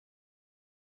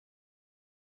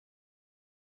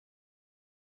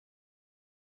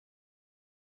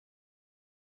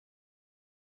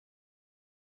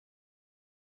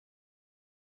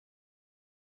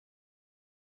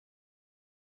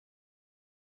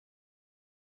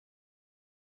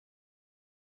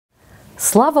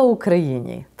Слава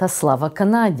Україні та слава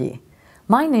Канаді!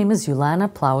 My name is Yulana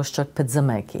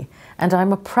Plauszczuk-Pidzamecki, and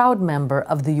I'm a proud member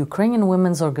of the Ukrainian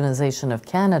Women's Organization of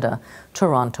Canada,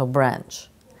 Toronto branch.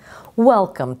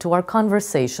 Welcome to our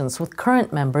conversations with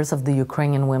current members of the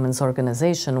Ukrainian Women's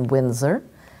Organization Windsor,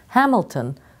 Hamilton,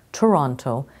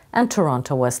 Toronto, and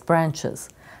Toronto West branches,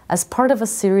 as part of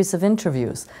a series of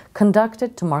interviews conducted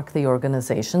to mark the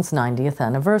organization's 90th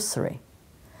anniversary.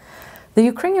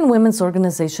 The Ukrainian Women's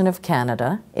Organization of Canada,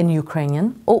 in Ukrainian,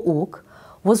 UWOC,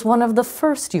 was one of the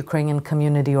first Ukrainian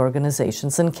community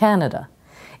organizations in Canada.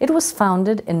 It was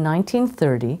founded in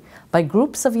 1930 by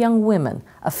groups of young women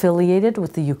affiliated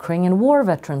with the Ukrainian War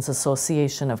Veterans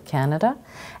Association of Canada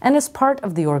and is part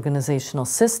of the organizational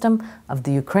system of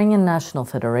the Ukrainian National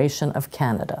Federation of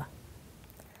Canada.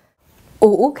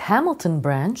 UWOC Hamilton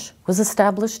branch was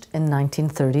established in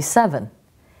 1937.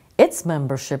 Its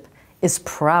membership is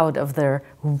proud of their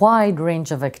wide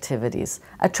range of activities,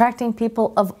 attracting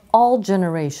people of all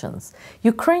generations,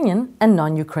 Ukrainian and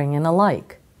non-Ukrainian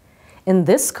alike. In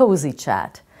this cozy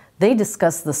chat, they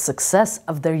discuss the success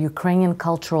of their Ukrainian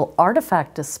cultural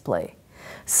artifact display,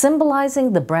 symbolizing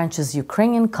the branch's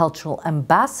Ukrainian cultural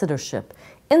ambassadorship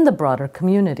in the broader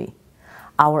community.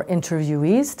 Our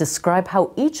interviewees describe how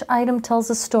each item tells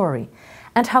a story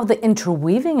and how the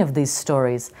interweaving of these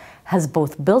stories has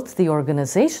both built the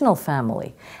organizational family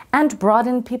and brought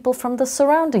in people from the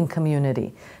surrounding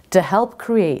community to help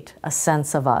create a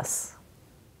sense of us.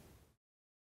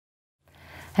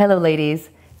 Hello, ladies.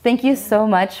 Thank you so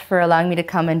much for allowing me to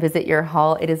come and visit your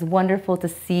hall. It is wonderful to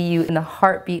see you in the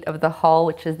heartbeat of the hall,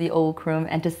 which is the UWOC room,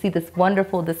 and to see this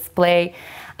wonderful display.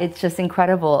 It's just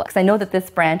incredible. Because I know that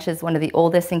this branch is one of the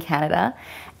oldest in Canada,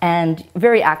 and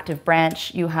very active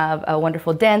branch. You have a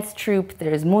wonderful dance troupe,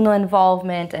 there's Muno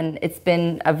involvement, and it's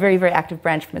been a very, very active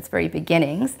branch from its very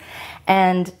beginnings.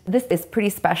 And this is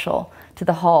pretty special to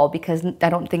the hall because I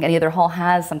don't think any other hall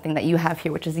has something that you have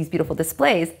here, which is these beautiful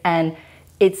displays. And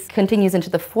it continues into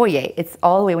the foyer. It's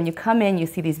all the way, when you come in, you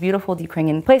see these beautiful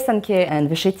Ukrainian plesanki and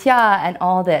vyshytya and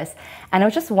all this. And I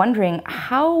was just wondering,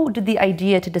 how did the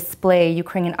idea to display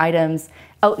Ukrainian items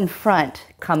out in front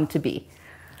come to be?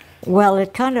 Well,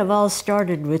 it kind of all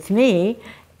started with me,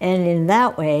 and in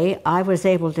that way, I was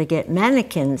able to get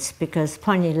mannequins because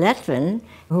Pani Letvin,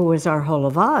 who was our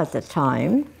holova at the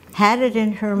time, had it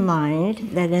in her mind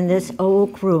that in this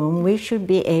UWOC room we should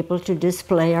be able to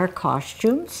display our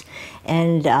costumes,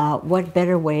 and what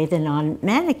better way than on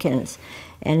mannequins.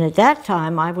 And at that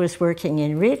time I was working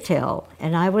in retail,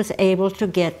 and I was able to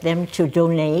get them to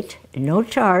donate, no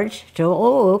charge, to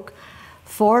UWOC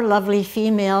 4 lovely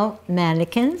female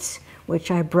mannequins, which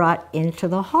I brought into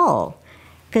the hall,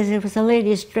 because it was a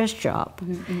ladies' dress shop,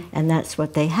 and that's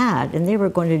what they had, and they were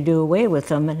going to do away with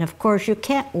them. And of course, you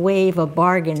can't wave a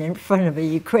bargain in front of a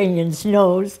Ukrainian's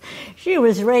nose. She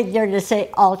was right there to say,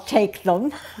 "I'll take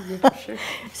them." Yeah, sure.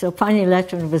 So Pani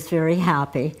Letvin was very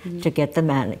happy to get the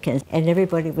mannequins, and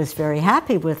everybody was very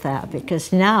happy with that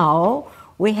because now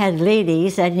we had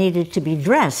ladies that needed to be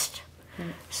dressed.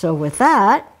 So with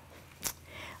that,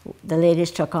 the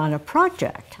ladies took on a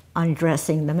project on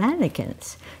dressing the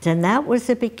mannequins. And that was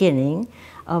the beginning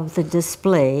of the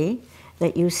display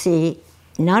that you see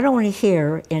not only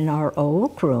here in our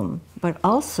UWOC room, but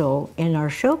also in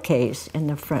our showcase in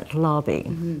the front lobby.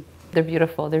 They're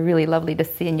beautiful. They're really lovely to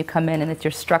see, and you come in and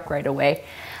you're struck right away.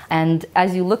 And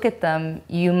as you look at them,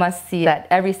 you must see that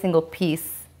every single piece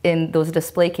in those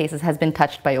display cases has been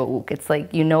touched by UWOC. It's like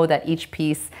you know that each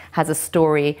piece has a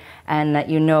story and that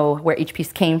you know where each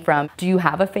piece came from. Do you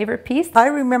have a favorite piece? I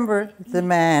remember the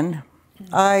man.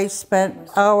 I spent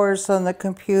hours on the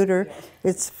computer.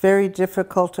 It's very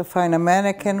difficult to find a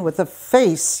mannequin with a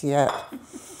face yet,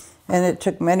 and it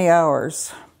took many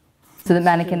hours. So the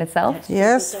mannequin itself?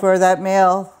 Yes, for that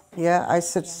male. Yeah, I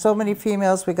said, so many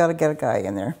females, we got to get a guy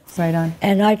in there. Right on.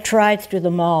 And I tried through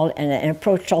them all and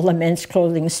approached all the men's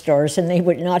clothing stores, and they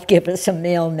would not give us a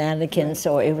male mannequin,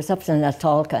 so it was up to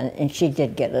Natalka, and she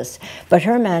did get us. But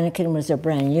her mannequin was a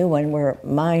brand new one, where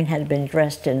mine had been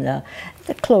dressed in the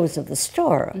clothes of the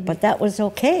store. But that was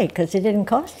okay, because it didn't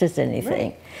cost us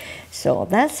anything. Right. So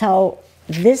that's how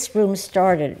this room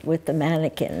started, with the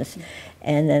mannequins.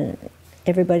 And then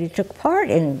everybody took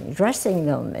part in dressing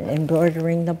them and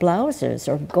embroidering the blouses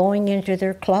or going into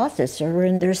their closets or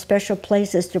in their special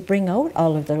places to bring out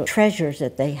all of the treasures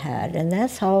that they had. And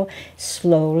that's how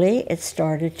slowly it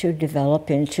started to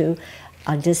develop into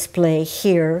a display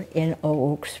here in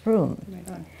UWOC's room.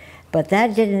 Right. But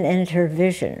that didn't end her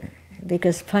vision,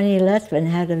 because Pani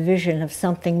Letvin had a vision of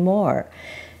something more.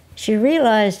 She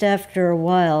realized after a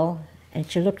while, and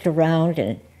she looked around,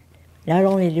 and Not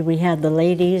only did we have the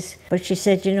ladies, but she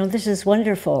said, you know, this is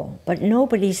wonderful, but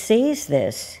nobody sees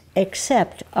this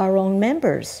except our own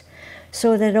members.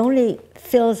 So that only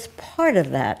fills part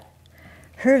of that.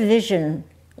 Her vision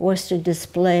was to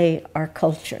display our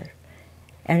culture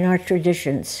and our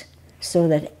traditions so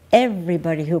that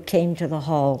everybody who came to the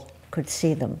hall could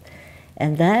see them.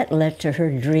 And that led to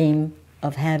her dream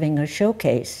of having a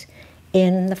showcase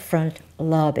in the front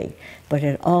lobby. But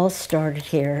it all started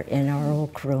here in our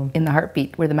oak room. In the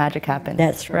heartbeat, where the magic happened.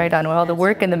 That's right. Right on, where all the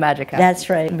work and the magic happened. That's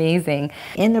right. Amazing.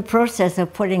 In the process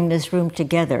of putting this room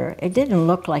together, it didn't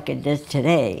look like it does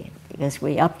today, because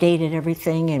we updated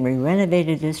everything and we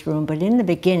renovated this room. But in the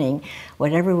beginning,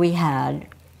 whatever we had,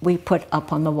 we put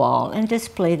up on the wall and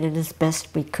displayed it as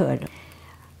best we could.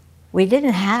 We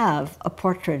didn't have a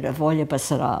portrait of Olya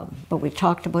Basarab, but we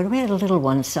talked about it. We had a little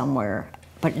one somewhere,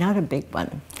 but not a big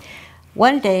one.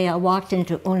 One day I walked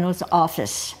into Uno's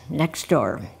office next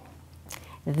door.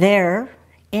 There,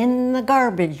 in the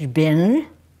garbage bin,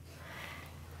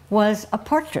 was a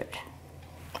portrait.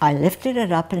 I lifted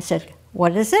it up and said,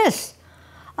 "What is this?"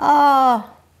 "Oh,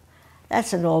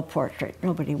 that's an old portrait.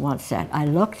 Nobody wants that." I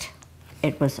looked,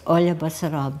 it was Olya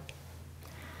Basarab.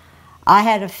 I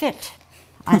had a fit.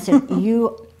 I said,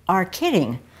 "You are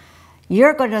kidding.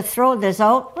 You're going to throw this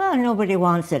out?" "Well, nobody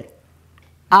wants it.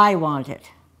 I want it."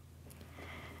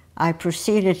 I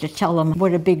proceeded to tell them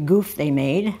what a big goof they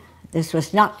made. This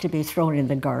was not to be thrown in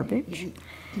the garbage.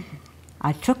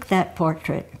 I took that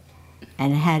portrait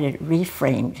and had it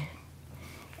reframed.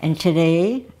 And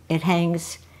today it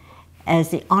hangs as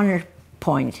the honor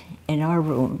point in our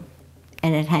room.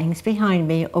 And it hangs behind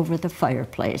me over the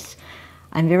fireplace.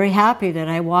 I'm very happy that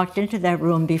I walked into that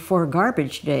room before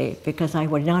garbage day, because I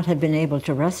would not have been able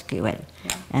to rescue it.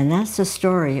 Yeah. And that's the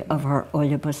story of our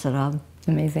Olya Basarab.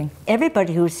 Amazing.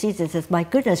 Everybody who sees it says, "My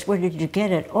goodness, where did you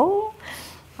get it?" Oh,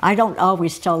 I don't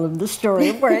always tell them the story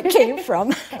of where it came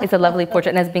from. It's a lovely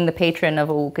portrait, and as being the patron of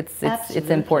UWOC, it's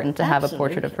important to have a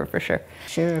portrait of her, for sure.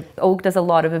 Sure. UWOC does a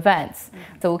lot of events.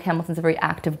 So UWOC Hamilton's a very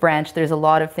active branch. There's a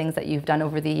lot of things that you've done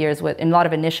over the years, with, and a lot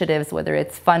of initiatives, whether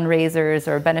it's fundraisers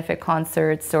or benefit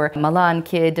concerts or Malan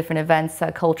Kid, different events,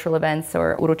 cultural events,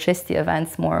 or uroczyste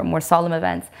events, more solemn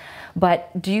events.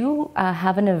 But do you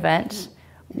have an event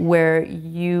where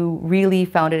you really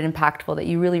found it impactful, that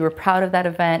you really were proud of that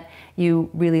event, you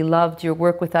really loved your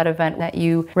work with that event, that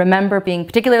you remember being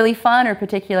particularly fun or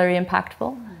particularly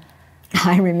impactful?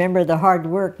 I remember the hard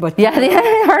work, but yeah, the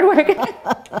hard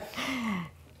work.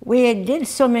 We did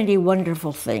so many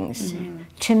wonderful things. Mm-hmm.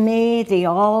 To me, they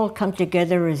all come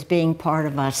together as being part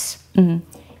of us. Mm-hmm.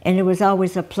 And it was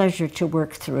always a pleasure to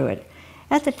work through it.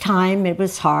 At the time, it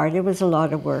was hard, it was a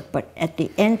lot of work, but at the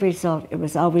end result, it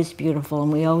was always beautiful, and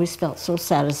we always felt so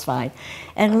satisfied.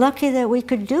 And lucky that we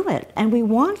could do it, and we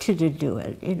wanted to do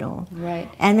it, you know. Right.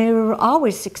 And we were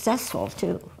always successful,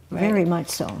 too, right. Very much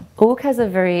so. UWOC has a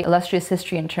very illustrious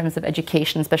history in terms of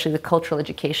education, especially the cultural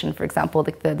education. For example,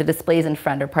 the displays in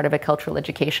front are part of a cultural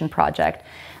education project.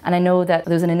 And I know that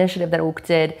there's an initiative that UWOC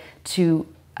did to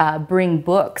bring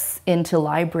books into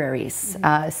libraries,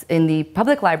 in the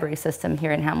public library system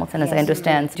here in Hamilton, as I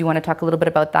understand. Do you want to talk a little bit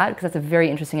about that? Because that's a very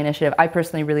interesting initiative. I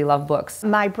personally really love books.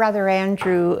 My brother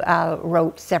Andrew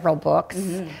wrote several books.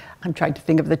 Mm-hmm. I'm trying to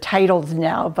think of the titles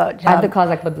now, but... I have the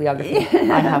Cossack bibliography.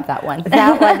 I have that one.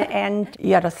 That one, and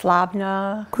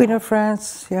Yaroslavna. Queen of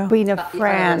France, yeah. Queen of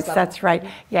France, that's right.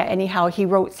 Yeah, anyhow, he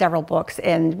wrote several books,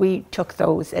 and we took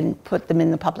those and put them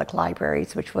in the public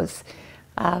libraries, which was,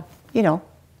 you know,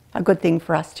 a good thing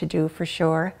for us to do, for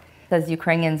sure. As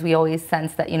Ukrainians, we always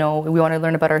sense that, you know, we want to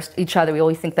learn about each other. We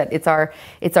always think that it's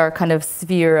our kind of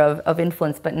sphere of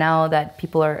influence. But now that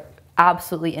people are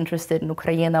absolutely interested in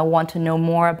Ukraine, want to know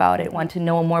more about it, want to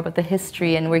know more about the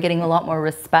history, and we're getting a lot more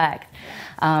respect.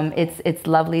 It's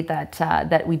lovely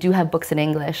that we do have books in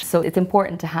English. So it's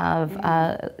important to have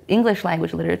English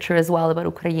language literature as well about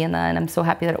Ukraine, and I'm so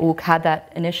happy that UWOC had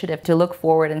that initiative to look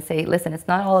forward and say, listen, it's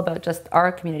not all about just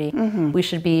our community. Mm-hmm. We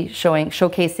should be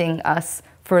showcasing us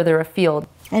further afield.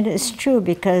 And it's true,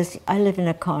 because I live in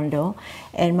a condo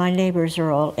and my neighbors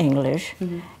are all English.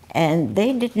 Mm-hmm. And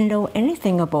they didn't know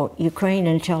anything about Ukraine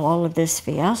until all of this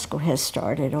fiasco has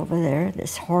started over there,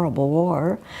 this horrible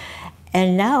war.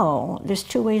 And now there's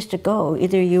two ways to go.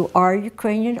 Either you are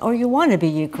Ukrainian or you want to be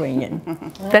Ukrainian.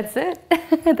 That's it.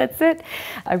 That's it.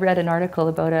 I read an article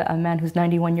about a man who's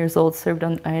 91 years old, served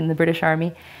in the British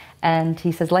Army, And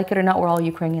he says, like it or not, we're all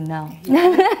Ukrainian now.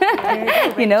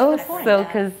 You know, so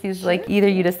because he's like, either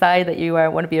you decide that you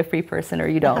want to be a free person or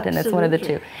you don't, and it's one of the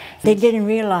two. They didn't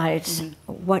realize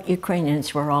what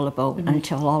Ukrainians were all about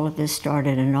until all of this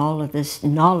started, and all of this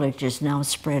knowledge is now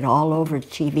spread all over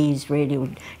TVs, radio,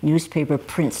 newspaper,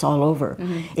 prints all over.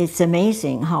 It's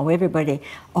amazing how everybody,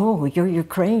 oh, you're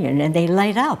Ukrainian, and they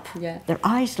light up. Yeah. Their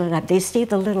eyes light up. They see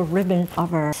the little ribbon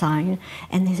of our sign,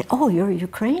 and they say, oh, you're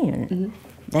Ukrainian.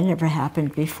 That never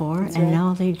happened before, and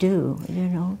now they do, you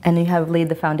know. And you have laid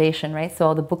the foundation, right? So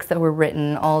all the books that were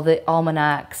written, all the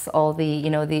almanacs, all the, you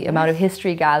know, the amount of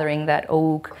history gathering that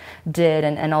UWOC did,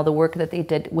 and all the work that they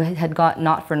did had got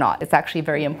not for naught. It's actually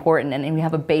very important, and we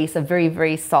have a base, a very,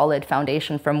 very solid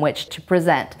foundation from which to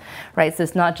present, right? So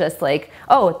it's not just like,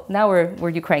 oh, now we're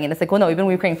Ukrainian. It's like, well, no, we've been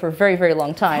Ukrainian for a very, very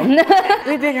long time.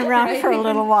 We've been around for a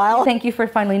little while. Thank you for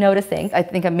finally noticing. I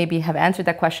think I maybe have answered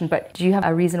that question, but do you have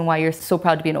a reason why you're so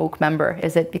proud to be an UWOC member?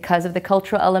 Is it because of the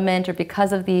cultural element, or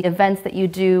because of the events that you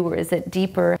do, or is it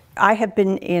deeper? I have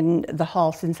been in the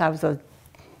hall since I was a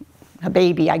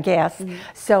baby, I guess.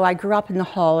 So I grew up in the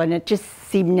hall, and it just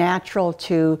seemed natural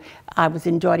to, I was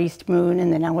in Doris Moon,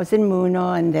 and then I was in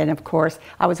Muno, and then of course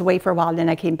I was away for a while, and then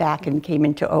I came back and came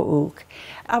into UWOC.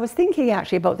 I was thinking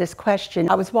actually about this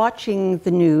question. I was watching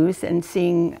the news and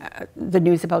seeing the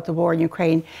news about the war in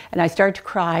Ukraine, and I started to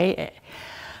cry.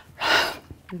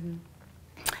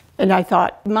 And I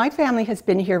thought, my family has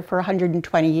been here for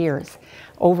 120 years,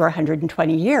 over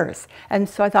 120 years. And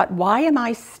so I thought, why am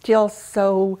I still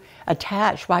so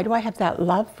attached? Why do I have that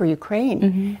love for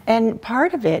Ukraine? And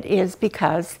part of it is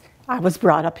because I was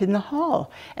brought up in the hall.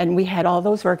 And we had all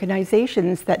those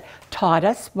organizations that taught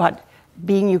us what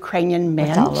being Ukrainian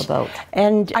meant. It's all about.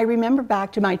 And I remember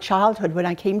back to my childhood when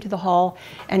I came to the hall,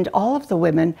 and all of the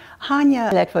women,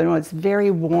 Hanya Letvin was very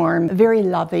warm, very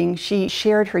loving. She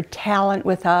shared her talent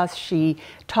with us. She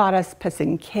taught us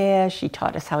pisanke. She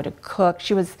taught us how to cook.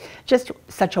 She was just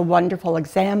such a wonderful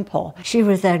example. She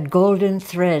was that golden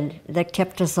thread that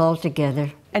kept us all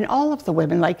together. And all of the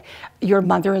women, like your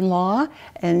mother-in-law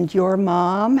and your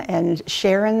mom and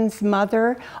Sharon's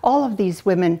mother, all of these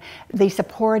women, they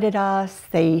supported us,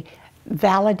 they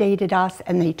validated us,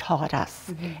 and they taught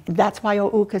us. That's why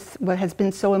UWOC has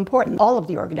been so important. All of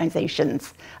the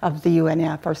organizations of the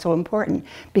UNF are so important,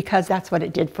 because that's what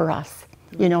it did for us.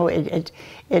 You know, it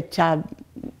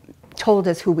told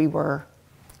us who we were.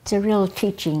 It's a real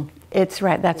teaching. It's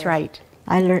right, that's right.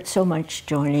 I learned so much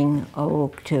joining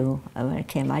UWOC too. When I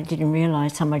came, I didn't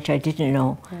realize how much I didn't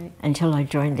know until I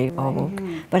joined the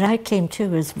UWOC. But I came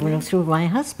too through my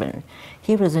husband.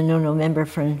 He was a NUNO member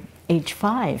from age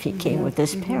 5. He came with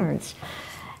his parents.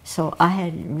 So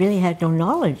I really had no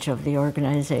knowledge of the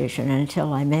organization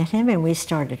until I met him, and we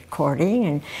started courting,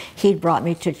 and he brought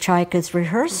me to Chaika's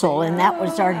rehearsal, and that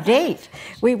was our date.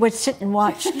 We would sit and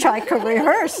watch Chaika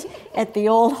rehearse at the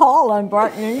old hall on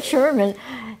Barton and Sherman,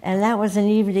 and that was an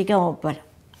evening ago, but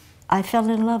I fell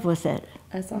in love with it.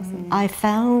 That's awesome. I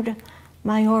found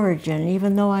my origin,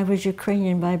 even though I was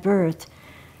Ukrainian by birth,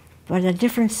 but a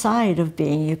different side of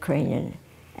being Ukrainian,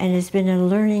 and it's been a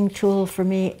learning tool for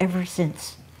me ever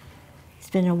since. It's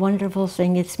been a wonderful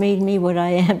thing. It's made me what I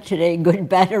am today, good,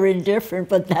 bad, or indifferent,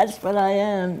 but that's what I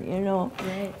am, you know.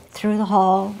 Through the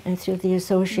hall and through the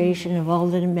association of all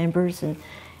the members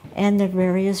and the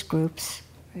various groups.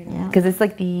 Because it's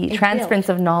like the transference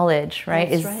of knowledge,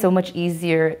 right, is so much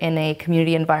easier in a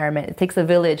community environment. It takes a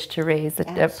village to raise a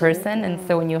person, and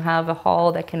so when you have a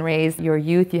hall that can raise your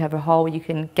youth, you have a hall where you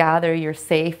can gather, you're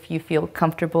safe, you feel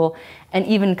comfortable, and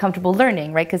even comfortable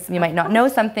learning, right? Because you might not know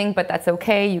something, but that's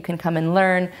okay, you can come and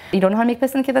learn. You don't know how to make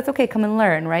pisanke, that's okay, come and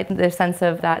learn, right? There's a sense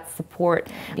of that support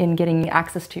in getting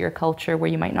access to your culture where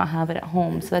you might not have it at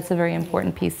home. So that's a very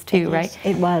important piece too, right?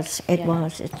 It was.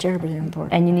 It's terribly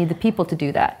important. And you need the people to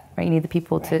do that, right? You need the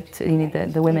people you need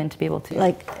the women to be able to.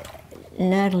 Like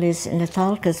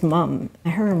Natalka's mom,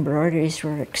 her embroideries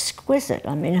were exquisite.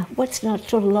 I mean, what's not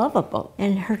to love about?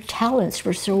 And her talents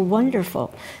were so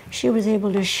wonderful. She was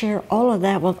able to share all of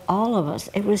that with all of us.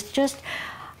 It was just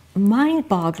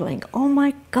mind-boggling. Oh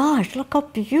my gosh, look how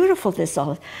beautiful this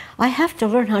all is. I have to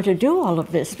learn how to do all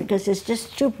of this because it's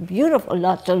just too beautiful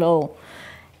not to know.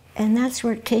 And that's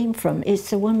where it came from. It's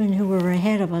the women who were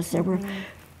ahead of us that were,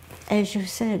 as you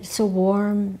said, so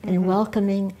warm and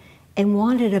welcoming, and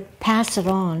wanted to pass it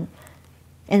on.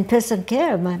 And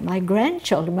pisanke, my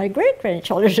grandchildren, my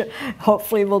great-grandchildren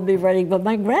hopefully will be writing, but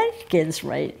my grandkids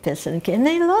write pisanke, and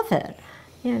they love it,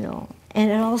 you know. And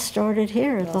it all started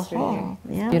here at the hall.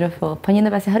 Yeah. Beautiful. Pani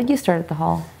Nebesi, how did you start at the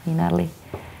hall, Natalie?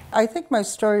 I think my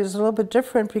story is a little bit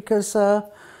different because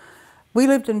we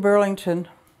lived in Burlington,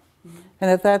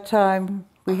 and at that time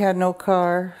We had no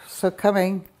car, so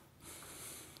coming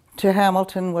to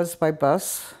Hamilton was by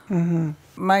bus.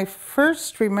 My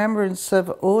first remembrance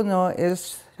of Uno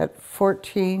is at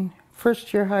 14,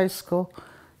 first year high school,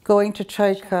 going to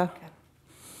Chaika.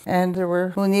 And there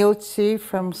were Uniuzi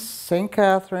from St.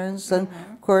 Catharines and,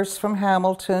 of course, from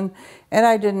Hamilton. And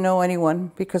I didn't know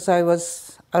anyone because I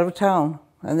was out of town,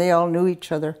 and they all knew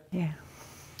each other. Yeah.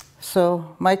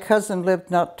 So my cousin lived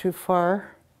not too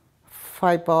far,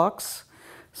 5 blocks.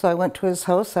 So I went to his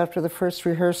house after the first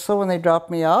rehearsal when they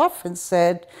dropped me off and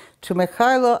said to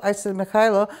Mikhailo, I said,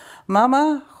 Mikhailo,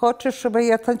 Mama хоче, чтобы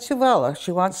я танцевала.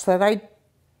 She wants that I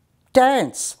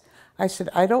dance. I said,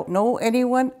 I don't know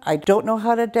anyone. I don't know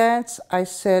how to dance. I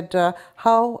said,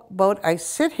 how about I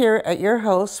sit here at your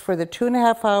house for the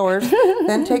 2.5 hours,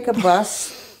 then take a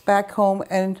bus back home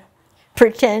and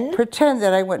pretend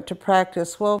that I went to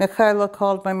practice. Well, Mikhailo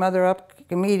called my mother up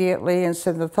immediately and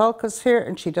said, Natalka's here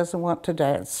and she doesn't want to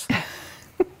dance.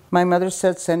 My mother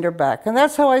said, send her back. And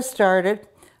that's how I started.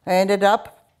 I ended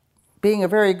up being a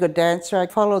very good dancer. I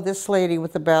followed this lady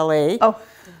with the ballet.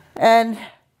 And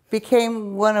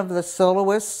became one of the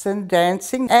soloists in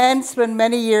dancing, and spent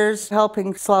many years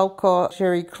helping Slavko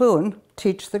Jerry Kloon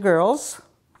teach the girls.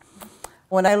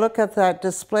 When I look at that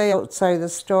display outside the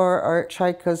store are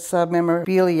Chaika's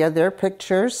memorabilia, their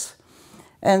pictures,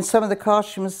 and some of the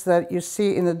costumes that you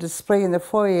see in the display in the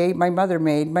foyer, my mother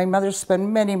made. My mother spent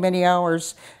many, many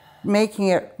hours making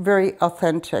it very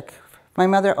authentic. My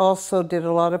mother also did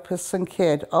a lot of Piss and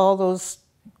Kid, all those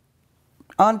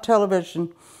on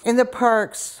television. In the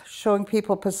parks, showing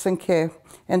people Pasinke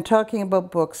and talking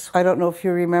about books. I don't know if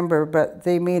you remember, but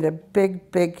they made a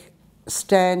big, big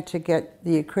stand to get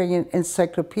the Ukrainian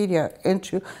encyclopedia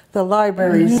into the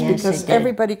libraries because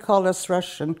everybody called us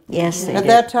Russian. Yes, they At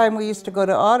that time, we used to go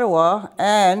to Ottawa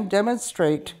and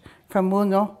demonstrate from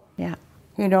Muno,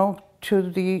 you know, to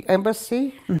the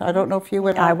embassy. I don't know if you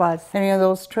went on any of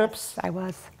those trips. I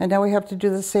was. And now we have to do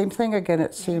the same thing again,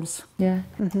 it seems. Yeah.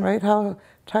 Right? How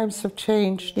times have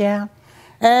changed. Yeah.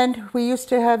 And we used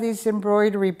to have these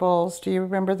embroidery balls. Do you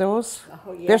remember those?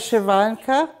 Oh, yes.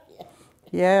 Vyshyvanka?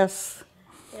 Yes.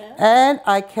 Yeah. And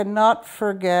I cannot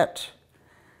forget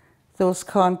those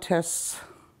contests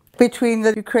between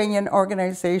the Ukrainian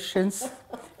organizations.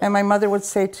 And my mother would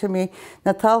say to me,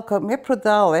 Natalka, ми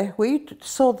продали, we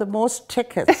sold the most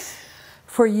tickets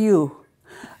for you.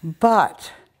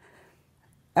 But,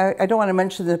 I don't want to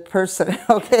mention the person,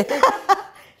 okay?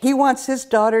 He wants his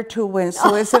daughter to win,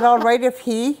 so is it all right if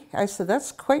he? I said,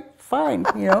 that's quite fine,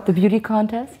 you know. The beauty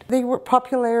contest? They were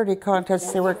popularity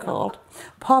contests, they were called.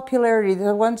 Popularity,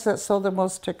 the ones that sold the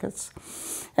most tickets.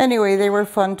 Anyway, they were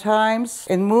fun times.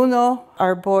 In Muno,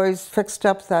 our boys fixed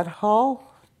up that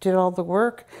hall, did all the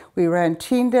work. We ran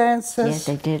teen dances. Yes,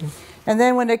 they did. And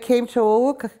then when it came to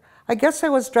UWOC, I guess I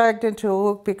was dragged into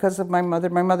UWOC because of my mother.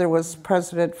 My mother was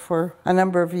president for a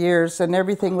number of years, and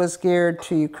everything was geared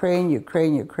to Ukraine,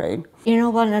 Ukraine, Ukraine. You know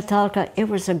what, Natalka? It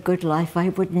was a good life. I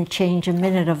wouldn't change a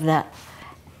minute of that.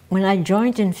 When I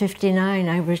joined in '59,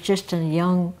 I was just a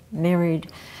young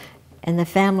married, and the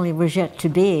family was yet to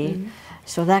be.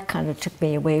 So that kind of took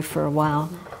me away for a while.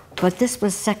 But this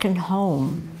was second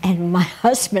home. And my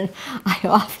husband, I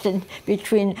often,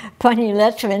 between Pani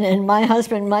Letvin and my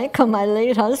husband, Michael, my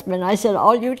late husband, I said,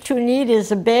 all you two need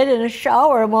is a bed and a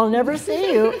shower and we'll never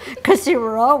see you, because you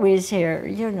were always here,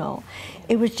 you know.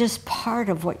 It was just part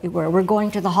of what you were. We're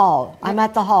going to the hall. I'm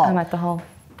at the hall. I'm at the hall.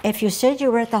 If you said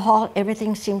you were at the hall,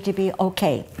 everything seemed to be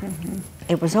okay.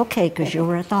 It was okay because you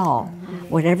were at the hall.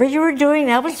 Whatever you were doing,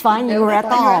 that was fine. You were at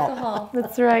the hall.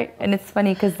 That's right. And it's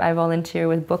funny because I volunteer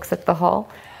with books at the hall.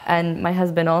 And my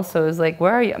husband also is like,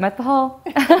 where are you? I'm at the hall.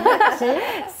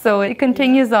 So it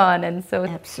continues on. And so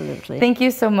absolutely. Thank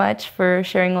you so much for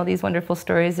sharing all these wonderful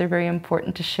stories. They're very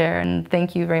important to share. And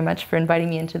thank you very much for inviting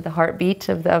me into the heartbeat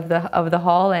of the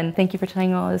hall. And thank you for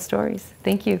telling all the stories.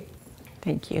 Thank you.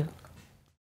 Thank you.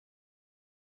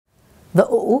 The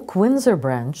UWOC Windsor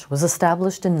branch was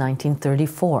established in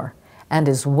 1934 and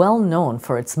is well known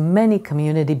for its many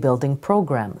community building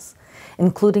programs,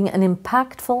 including an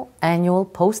impactful annual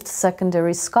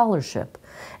post-secondary scholarship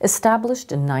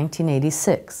established in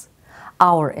 1986.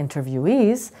 Our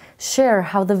interviewees share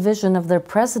how the vision of their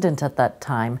president at that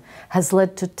time has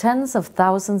led to tens of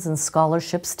thousands in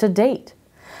scholarships to date.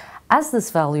 As this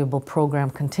valuable program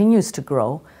continues to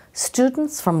grow,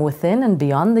 students from within and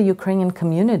beyond the Ukrainian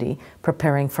community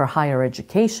preparing for higher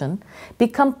education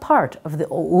become part of the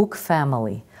UWOC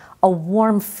family, a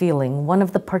warm feeling one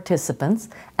of the participants,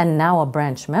 and now a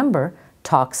branch member,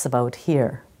 talks about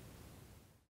here.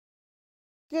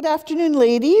 Good afternoon,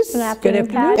 ladies. Good afternoon,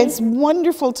 Pat. It's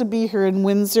wonderful to be here in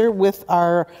Windsor with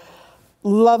our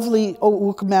lovely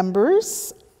UWOC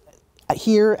members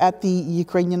here at the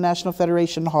Ukrainian National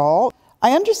Federation Hall.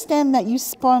 I understand that you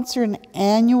sponsor an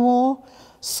annual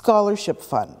scholarship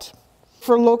fund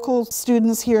for local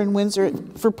students here in Windsor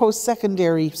for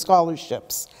post-secondary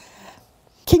scholarships.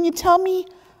 Can you tell me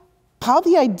how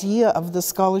the idea of the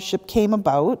scholarship came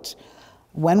about?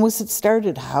 When was it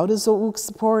started? How does UWOC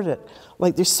support it?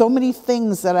 Like, there's so many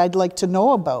things that I'd like to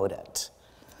know about it.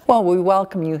 Well, we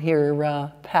welcome you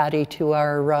here, Patty, to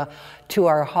our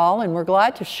hall, and we're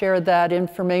glad to share that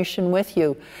information with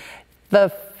you.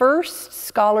 The first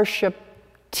scholarship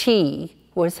tea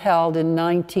was held in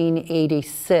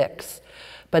 1986,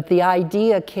 but the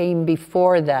idea came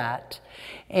before that.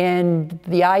 And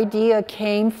the idea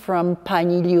came from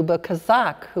Pani Lyuba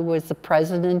Kazak, who was the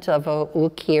president of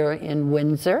UWOC here in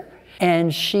Windsor,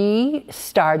 and she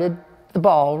started the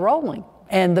ball rolling.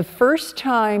 And the first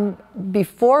time,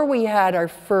 before we had our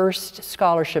first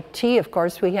scholarship tea, of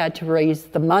course, we had to raise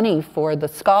the money for the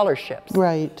scholarships.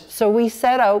 Right. So we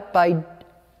set out by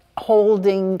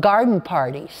holding garden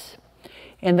parties.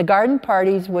 And the garden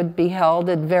parties would be held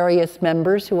at various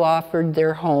members who offered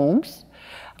their homes.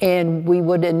 And we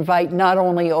would invite not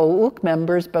only UWOC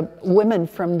members, but women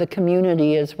from the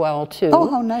community as well, too. Oh,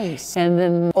 how nice. And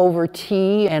then over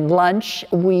tea and lunch,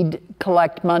 we'd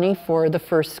collect money for the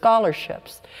first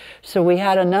scholarships. So we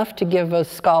had enough to give a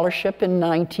scholarship in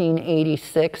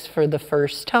 1986 for the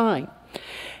first time.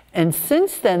 And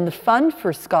since then, the fund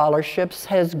for scholarships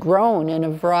has grown in a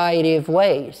variety of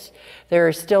ways. There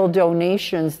are still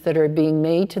donations that are being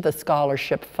made to the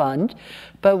scholarship fund,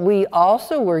 but we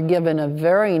also were given a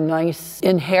very nice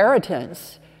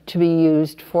inheritance to be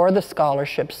used for the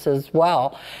scholarships as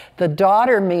well. The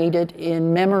daughter made it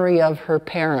in memory of her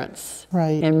parents.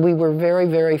 Right. And we were very,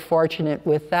 very fortunate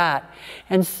with that.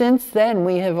 And since then,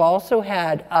 we have also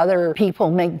had other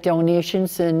people make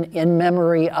donations in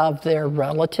memory of their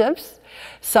relatives.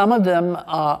 Some of them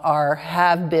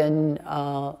have been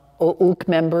UWOC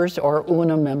members or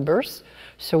UNA members.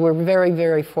 So we're very,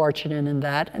 very fortunate in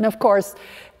that. And of course,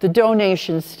 the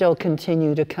donations still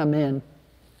continue to come in.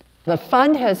 The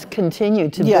fund has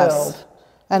continued to build.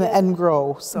 And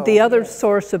grow. So. The other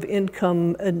source of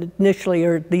income initially,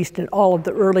 or at least in all of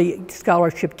the early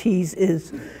scholarship teas,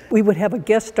 is we would have a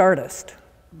guest artist.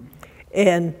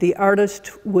 And the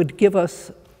artist would give us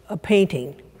a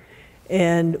painting.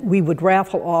 And we would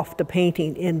raffle off the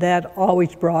painting, and that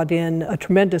always brought in a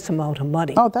tremendous amount of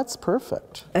money. Oh, that's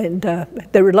perfect. And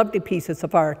they were lovely pieces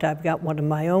of art. I've got one of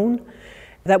my own.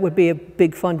 That would be a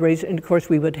big fundraiser, and of course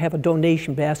we would have a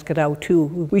donation basket out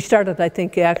too. We started, I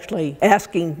think, actually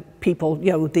asking people,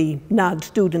 you know, the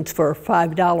non-students for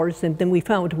 $5, and then we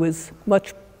found it was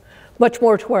much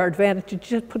more to our advantage to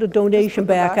just put a donation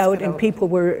back out, and people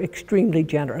were extremely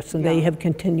generous, and they have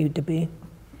continued to be.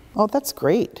 Oh, that's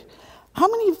great. How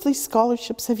many of these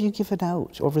scholarships have you given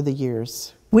out over the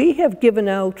years? We have given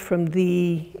out from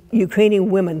the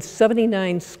Ukrainian women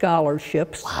 79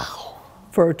 scholarships. Wow.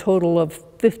 For a total of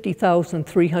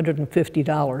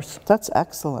 $50,350. That's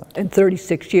excellent. In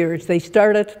 36 years. They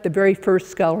started, the very first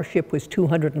scholarship was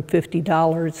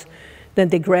 $250. Then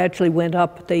they gradually went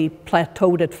up. They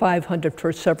plateaued at $500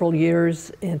 for several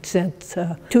years. And since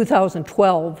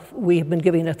 2012, we have been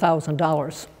giving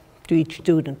 $1,000 to each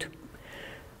student.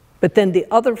 But then the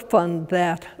other fund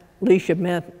that Alicia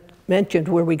mentioned,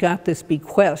 where we got this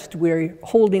bequest, we're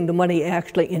holding the money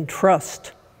actually in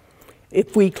trust.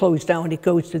 If we close down, it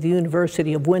goes to the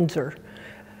University of Windsor.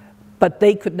 But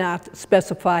they could not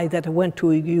specify that it went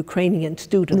to a Ukrainian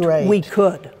student. Right. We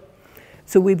could.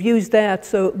 So we've used that.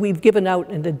 So we've given out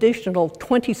an additional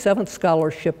 27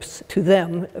 scholarships to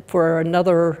them for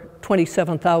another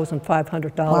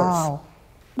 $27,500. Wow.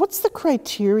 What's the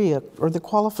criteria or the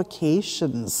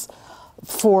qualifications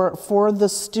for the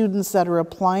students that are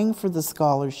applying for the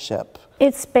scholarship?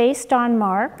 It's based on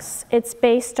marks. It's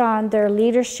based on their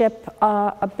leadership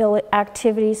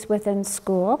activities within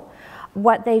school,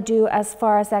 what they do as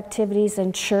far as activities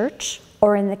in church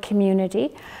or in the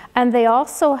community. And they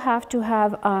also have to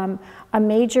have a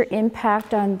major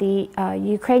impact on the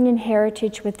Ukrainian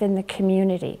heritage within the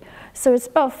community. So it's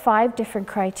about 5 different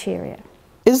criteria.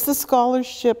 Is the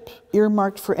scholarship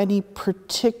earmarked for any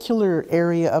particular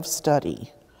area of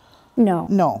study? No.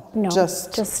 No, No.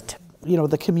 just you know,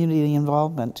 the community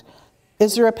involvement.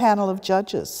 Is there a panel of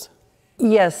judges?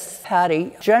 Yes,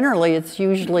 Patty. Generally, it's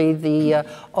usually the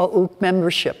UWOC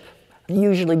membership.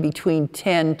 Usually between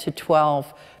 10 to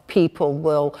 12 people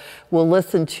will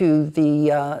listen to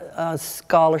the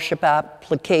scholarship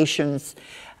applications.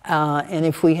 And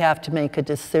if we have to make a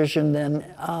decision then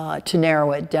to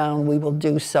narrow it down, we will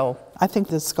do so. I think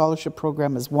this scholarship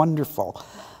program is wonderful.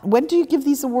 When do you give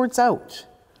these awards out?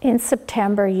 In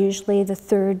September, usually the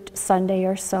third Sunday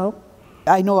or so.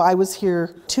 I know I was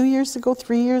here 2 years ago,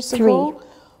 3 years ago.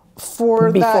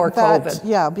 For before COVID.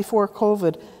 Yeah, before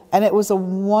COVID. And it was a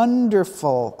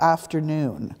wonderful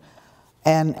afternoon.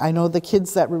 And I know the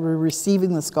kids that were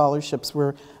receiving the scholarships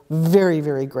were very,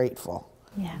 very grateful.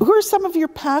 Yeah. Who are some of your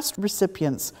past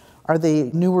recipients? Are they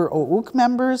newer UWOC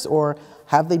members, or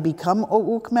have they become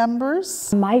UWOC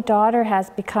members? My daughter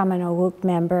has become an UWOC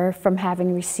member from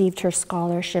having received her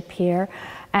scholarship here.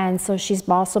 And so she's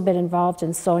also been involved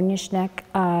in Sonyashnek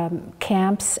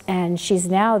camps, and she's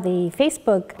now the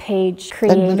Facebook page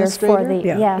creator for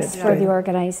the, for the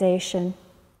organization.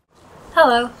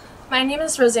 Hello, my name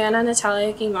is Rosanna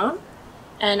Natalia Guimon,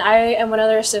 and I am one of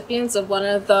the recipients of one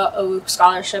of the UWOC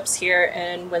scholarships here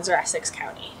in Windsor, Essex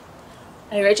County.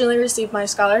 I originally received my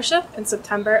scholarship in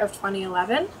September of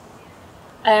 2011.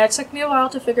 It took me a while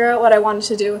to figure out what I wanted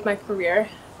to do with my career,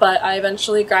 but I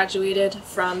eventually graduated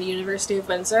from the University of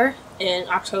Windsor in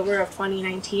October of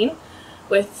 2019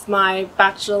 with my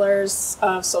Bachelor's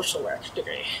of Social Work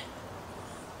degree.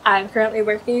 I'm currently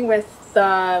working with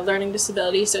the Learning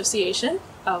Disability Association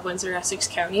of Windsor, Essex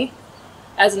County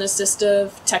as an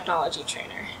assistive technology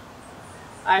trainer.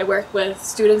 I work with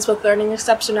students with learning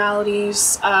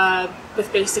exceptionalities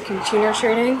with basic computer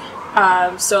training.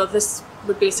 So this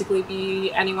would basically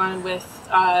be anyone with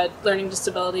learning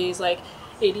disabilities like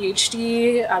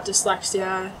ADHD,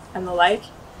 dyslexia, and the like.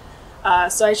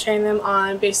 So I train them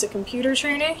on basic computer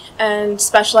training and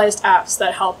specialized apps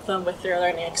that help them with their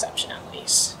learning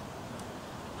exceptionalities.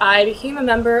 I became a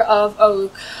member of UWOC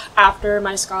after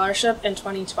my scholarship in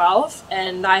 2012,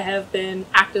 and I have been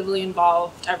actively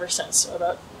involved ever since, so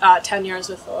about 10 years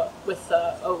with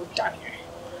the UWOC down here.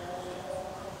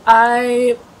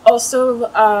 I also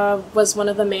was one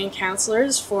of the main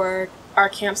counselors for our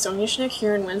Camp Sonyashnik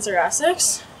here in Windsor,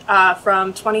 Essex,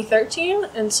 from 2013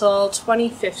 until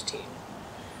 2015.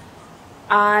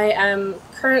 I am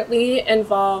currently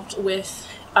involved with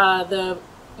the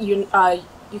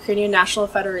Ukrainian National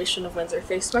Federation of Windsor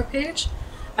Facebook page.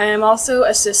 I am also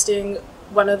assisting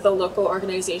one of the local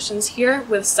organizations here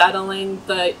with settling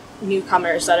the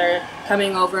newcomers that are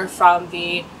coming over from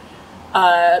the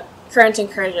current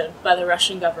incursion by the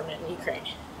Russian government in Ukraine.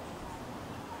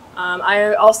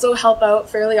 I also help out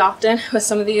fairly often with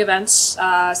some of the events,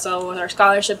 so with our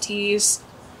scholarship teas.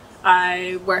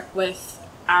 I work with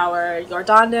our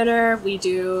Jordan dinner. We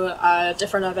do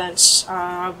different events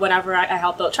whenever I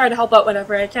help out, try to help out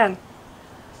whenever I can.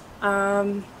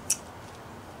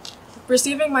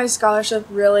 Receiving my scholarship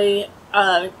really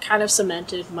kind of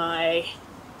cemented my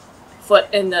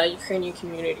foot in the Ukrainian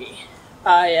community.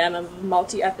 I am a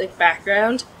multi-ethnic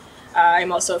background.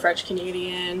 I'm also a French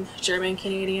Canadian, German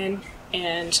Canadian,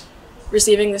 and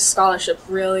receiving this scholarship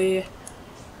really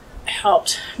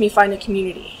helped me find a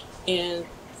community in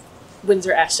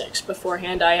Windsor, Essex.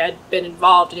 Beforehand, I had been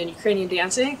involved in Ukrainian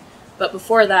dancing, but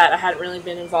before that, I hadn't really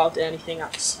been involved in anything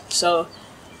else. So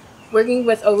working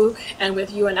with UWOC and with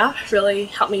UNF really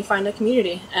helped me find a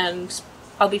community, and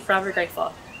I'll be forever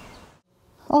grateful.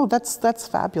 Oh, that's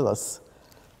fabulous.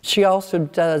 She also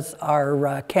does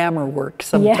our camera work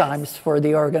sometimes for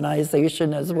the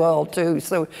organization as well, too.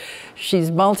 So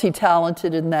she's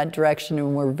multi-talented in that direction,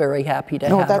 and we're very happy to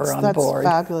have her on board.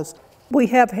 That's fabulous. We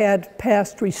have had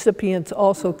past recipients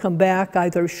also come back,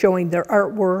 either showing their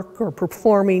artwork or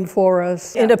performing for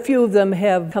us, and a few of them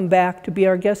have come back to be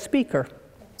our guest speaker.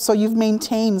 So you've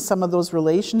maintained some of those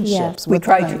relationships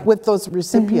with those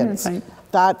recipients. Right.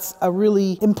 That's a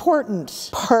really important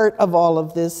part of all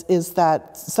of this, is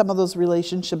that some of those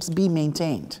relationships be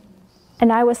maintained.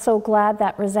 And I was so glad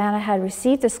that Rosanna had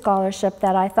received the scholarship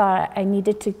that I thought I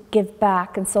needed to give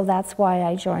back, and so that's why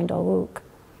I joined UWOC.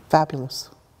 Fabulous.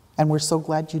 And we're so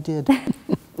glad you did.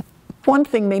 One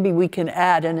thing maybe we can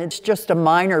add, and it's just a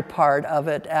minor part of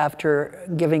it after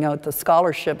giving out the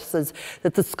scholarships, is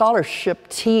that the scholarship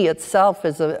tea itself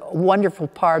is a wonderful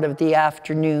part of the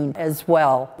afternoon as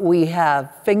well. We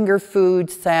have finger food,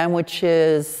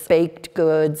 sandwiches, baked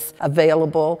goods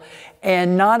available.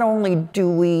 And not only do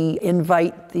we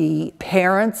invite the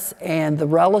parents and the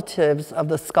relatives of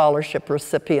the scholarship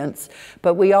recipients,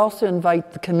 but we also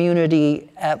invite the community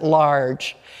at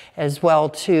large as well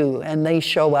too, and they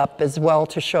show up as well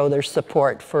to show their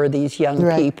support for these young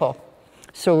people.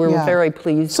 So we're very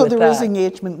pleased with that. So there is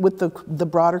engagement with the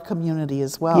broader community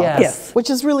as well. Yes. Which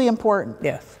is really important.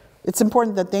 Yes. It's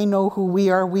important that they know who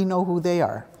we are, we know who they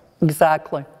are.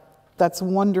 Exactly. That's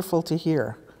wonderful to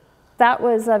hear. That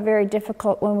was very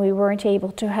difficult when we weren't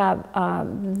able to have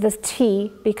the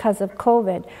tea because of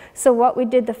COVID. So what we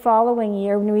did the following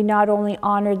year, we not only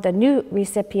honored the new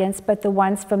recipients, but the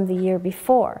ones from the year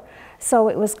before. So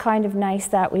it was kind of nice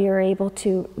that we were able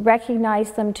to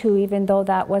recognize them too, even though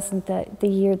that wasn't the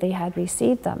year they had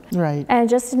received them. Right. And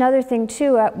just another thing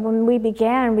too, when we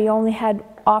began, we only had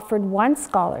offered one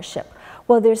scholarship.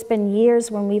 Well, there's been years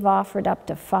when we've offered up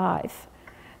to 5.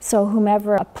 So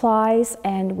whomever applies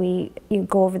and you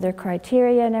go over their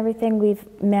criteria and everything, we've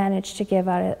managed to give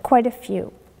out quite a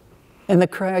few. And the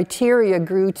criteria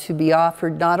grew to be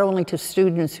offered not only to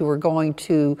students who were going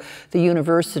to the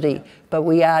university, but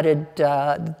we added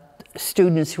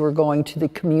students who were going to the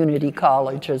community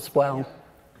college as well.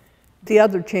 The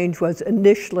other change was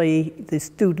initially the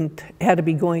student had to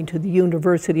be going to the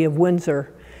University of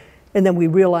Windsor, and then we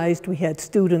realized we had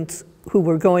students who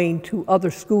were going to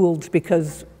other schools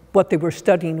because what they were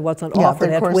studying wasn't offered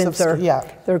at Windsor,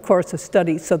 their course of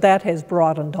study, so that has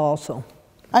broadened also.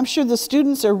 I'm sure the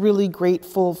students are really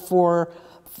grateful for,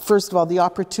 first of all, the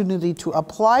opportunity to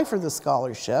apply for the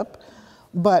scholarship,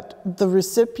 but the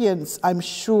recipients, I'm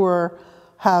sure,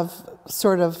 have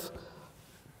sort of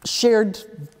shared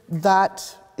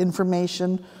that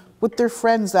information with their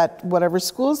friends at whatever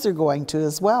schools they're going to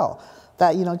as well.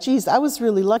 That, you know, geez, I was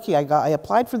really lucky. I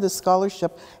applied for this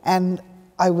scholarship and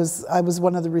I was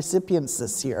one of the recipients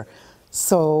this year.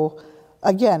 So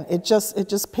again, it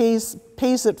just pays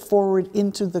it forward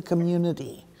into the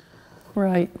community.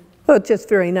 Right. Well, it's just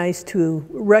very nice to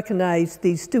recognize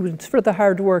these students for the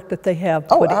hard work that they have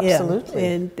put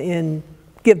in and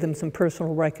give them some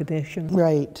personal recognition.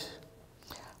 Right.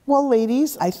 Well,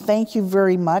 ladies, I thank you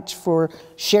very much for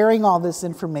sharing all this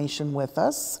information with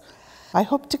us. I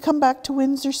hope to come back to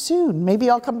Windsor soon. Maybe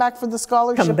I'll come back for the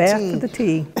scholarship tea. Come back for the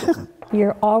tea.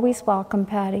 You're always welcome,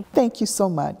 Patty. Thank you so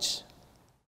much.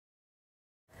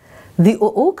 The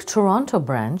UWOC Toronto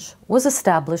branch was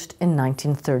established in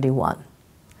 1931.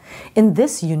 In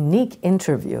this unique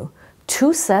interview,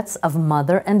 2 sets of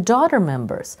mother and daughter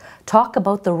members talk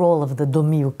about the role of the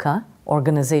Domівка,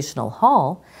 organizational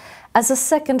hall, as a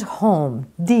second home,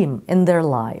 dім, in their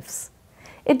lives.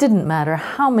 It didn't matter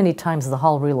how many times the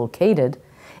hall relocated,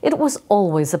 it was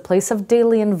always a place of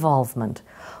daily involvement,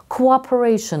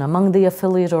 cooperation among the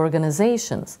affiliate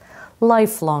organizations,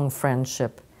 lifelong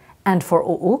friendship, and for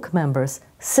UWOC members,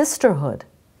 sisterhood.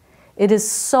 It is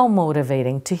so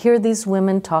motivating to hear these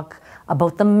women talk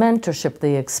about the mentorship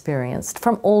they experienced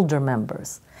from older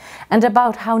members, and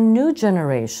about how new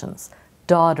generations,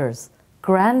 daughters,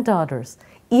 granddaughters,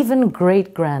 even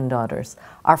great-granddaughters,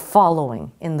 are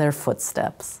following in their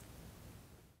footsteps.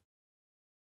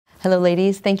 Hello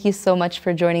ladies, thank you so much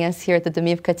for joining us here at the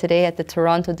Domівка today, at the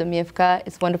Toronto Domівка.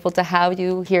 It's wonderful to have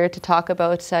you here to talk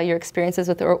about your experiences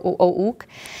with the UWOC.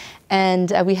 And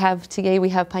today we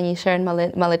have Pani Sharon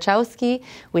Malichowski,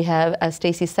 we have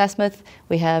Stacy Sesmuth,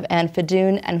 we have Anne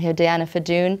Fadoon, and we have Diana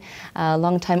Fadoon,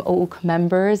 longtime UWOC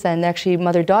members, and actually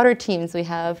mother-daughter teams. We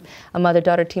have a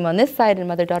mother-daughter team on this side and a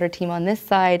mother-daughter team on this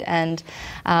side. And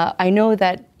I know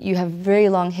that you have a very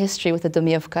long history with the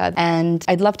Domívka, and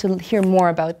I'd love to hear more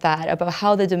about that, about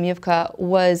how the Domívka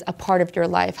was a part of your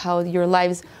life, how your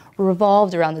lives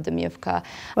revolved around the Domívka.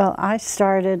 Well, I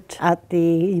started at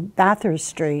the Bathurst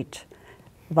Street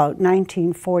about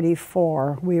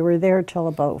 1944. We were there till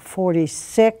about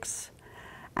 46,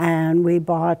 and we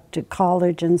bought a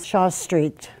college in Shaw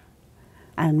Street,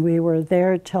 and we were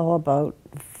there till about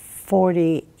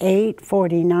 48,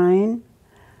 49,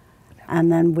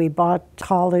 and then we bought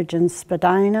college in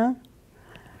Spadina,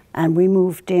 and we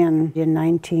moved in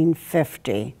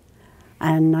 1950.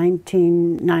 And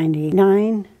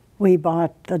 1999, we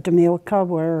bought the Domívka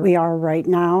where we are right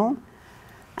now,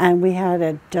 and we had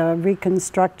it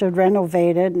reconstructed,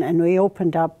 renovated, and we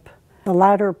opened up the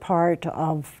latter part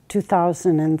of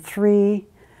 2003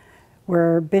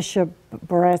 where Bishop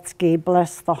Boretsky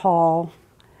blessed the hall,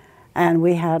 and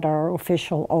we had our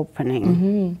official opening.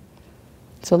 Mm-hmm.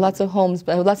 So lots of homes,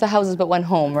 lots of houses, but one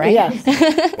home, right? Yes,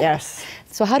 yes.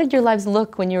 So how did your lives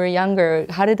look when you were younger?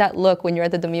 How did that look when you were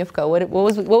at the Domívka? What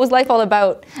was life all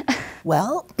about?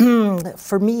 Well,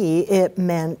 for me, it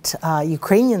meant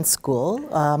Ukrainian school,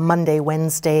 Monday,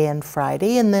 Wednesday, and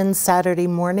Friday. And then Saturday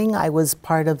morning, I was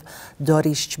part of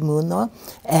Dorish Muno,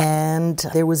 and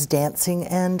there was dancing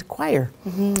and choir.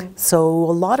 Mm-hmm. So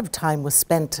a lot of time was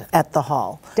spent at the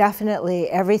hall. Definitely,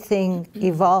 everything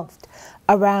evolved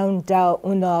around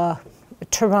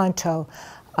Toronto.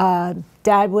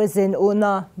 Dad was in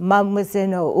Una, Mom was in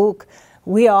UWOC.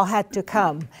 We all had to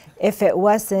come. If it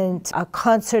wasn't a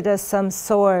concert of some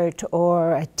sort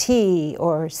or a tea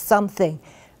or something,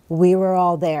 we were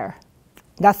all there.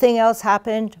 nothing else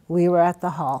happened, we were at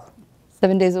the hall.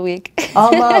 7 days a week.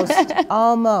 Almost,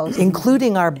 almost.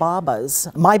 Including our babas.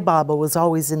 My baba was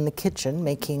always in the kitchen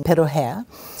making pirohe.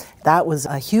 That was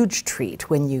a huge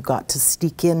treat when you got to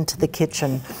sneak into the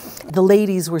kitchen. The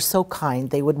ladies were so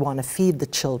kind, they would want to feed the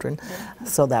children.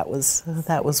 So that was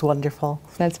wonderful.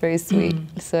 That's very sweet.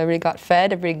 So everybody got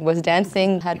fed, everybody was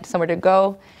dancing, had somewhere to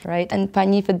go, right? And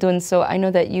Pani Fadun, so I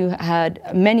know that you had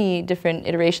many different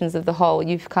iterations of the hall.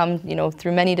 You've come,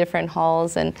 through many different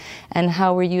halls, and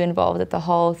how were you involved at the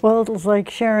hall? Well, it was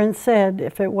like Sharon said,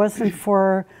 if it wasn't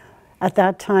for, at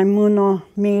that time, Muno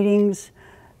meetings,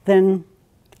 then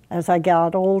as I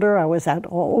got older, I was at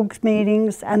UWOC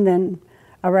meetings, and then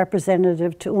a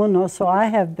representative to UNO, so I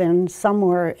have been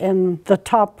somewhere in the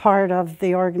top part of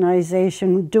the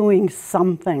organization doing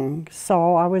something.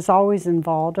 So I was always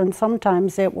involved, and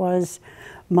sometimes it was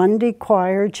Monday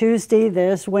choir, Tuesday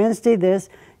this, Wednesday this.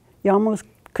 You almost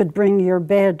could bring your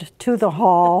bed to the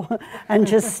hall and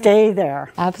just stay there.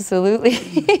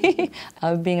 Absolutely.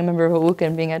 Being a member of UWOC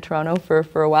and being at Toronto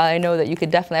for a while, I know that you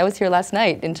could definitely, I was here last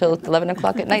night until 11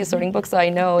 o'clock at night sorting books, so I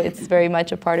know it's very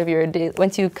much a part of your day.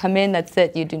 Once you come in, that's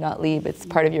it, you do not leave, it's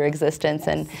part of your existence.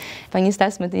 And Pani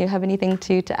Stasma, do you have anything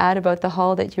to add about the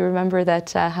hall that you remember,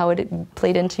 that how it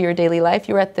played into your daily life?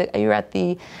 You were at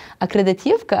the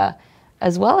Akreditívka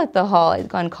as well at the hall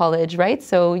on college, right?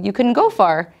 So you couldn't go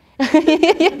far.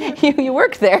 You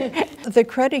work there. The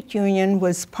credit union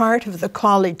was part of the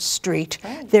College Street.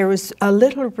 There was a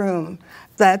little room.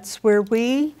 That's where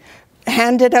we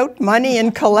handed out money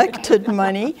and collected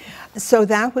money. So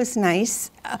that was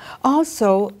nice.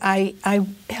 Also, I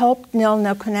helped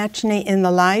Nilna Konachny in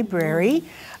the library,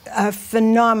 a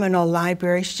phenomenal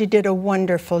library. She did a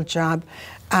wonderful job.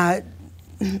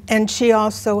 And she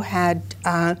also had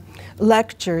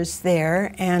lectures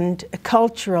there and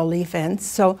cultural events,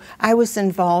 so I was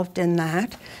involved in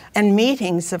that. And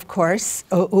meetings, of course.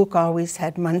 UWOC always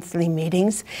had monthly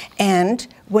meetings, and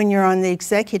when you're on the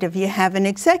executive, you have an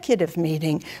executive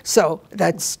meeting. So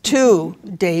that's 2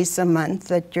 days a month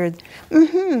that you're,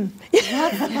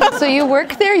 So you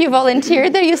worked there, you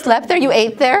volunteered there, you slept there, you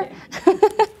ate there?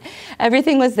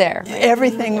 Everything was there. Right?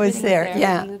 Everything was there,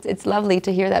 yeah. It's lovely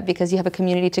to hear that, because you have a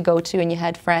community to go to, and you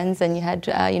had friends, and you had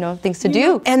things to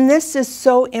do. And this is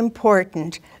so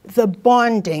important, the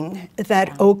bonding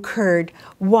that occurred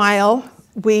while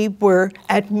we were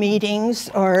at meetings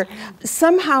or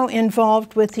somehow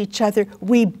involved with each other.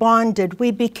 We bonded,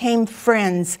 we became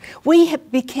friends. We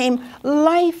became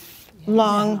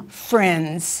lifelong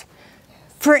friends.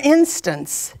 For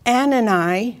instance, Anne and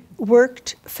I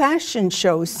worked fashion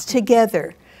shows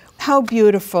together. How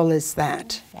beautiful is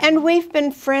that? And we've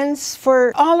been friends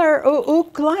for all our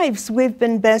UWOC lives. We've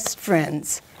been best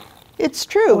friends. It's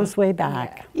true. It goes way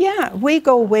back. Yeah, we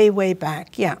go way, way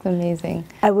back, yeah. It's amazing.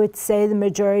 I would say the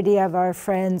majority of our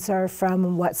friends are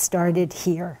from what started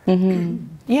here.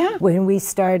 Yeah. When we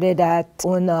started at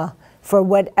UNA, for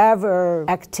whatever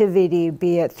activity,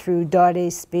 be it through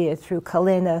Doris, be it through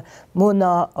Kalina,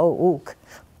 Muna, or UWOC,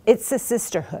 it's a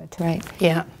sisterhood. Right.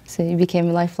 Yeah. So you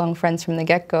became lifelong friends from the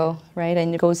get-go, right?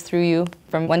 And it goes through you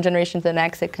from one generation to the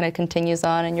next. It kind of continues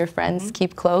on, and your friends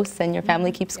keep close, and your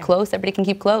family keeps close. Everybody can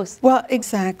keep close. Well,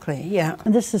 exactly, yeah.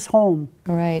 And this is home.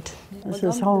 Right. This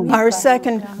is home. Our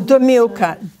second,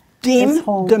 Domivka. Dim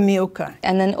Domivka.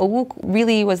 And then UWOC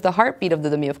really was the heartbeat of the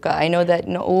Domivka. I know that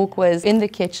UWOC was in the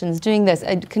kitchens doing this,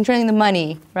 controlling the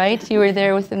money, right? You were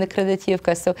there within the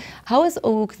Akreditívka. So how is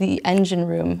UWOC the engine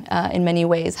room in many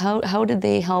ways? How did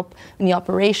they help in the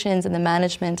operations and the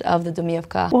management of the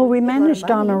Domivka? Well, we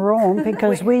managed on our own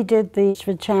because we did the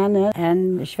Shvechana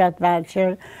and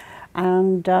Shvetvacher,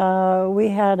 and we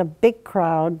had a big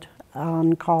crowd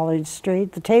on College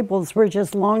Street. The tables were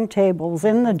just long tables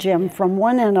in the gym from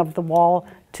one end of the wall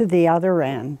to the other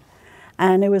end.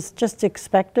 And it was just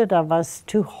expected of us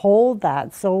to hold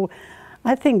that. So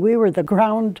I think we were the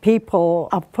ground people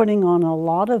of putting on a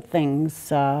lot of things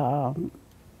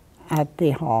at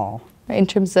the hall. In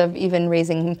terms of even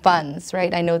raising funds,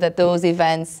 right? I know that those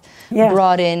events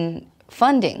brought in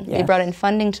funding. They brought in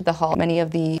funding to the hall. Many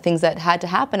of the things that had to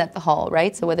happen at the hall,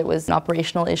 right? So whether it was an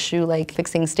operational issue like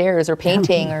fixing stairs or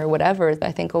painting or whatever,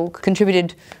 I think UWOC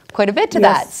contributed quite a bit to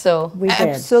that. So we did.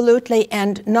 Absolutely,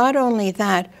 and not only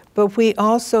that, but we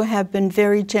also have been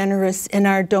very generous in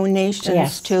our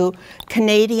donations to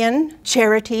Canadian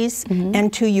charities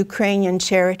and to Ukrainian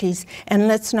charities. And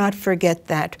let's not forget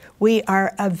that. We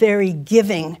are a very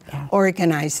giving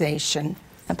organization.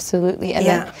 Absolutely,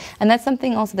 and that's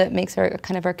something also that makes our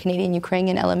kind of our Canadian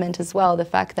Ukrainian element as well. The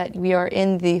fact that we are in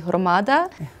the Hromada,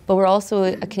 but we're also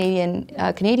a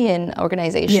Canadian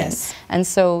organization. Yes. And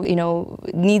so, you know,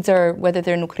 needs are, whether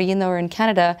they're in Ukraine or in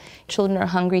Canada, children are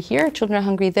hungry here, children are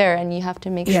hungry there, and you have to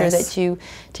make sure that you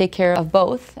take care of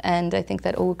both. And I think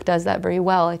that UWOC does that very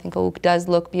well. I think UWOC does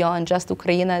look beyond just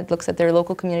Ukraine, it looks at their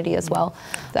local community as well.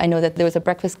 I know that there was a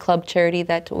breakfast club charity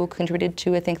that UWOC contributed to,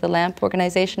 I think the LAMP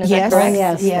organization, is that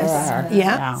correct?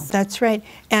 Yes, that's right.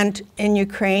 And in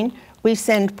Ukraine, we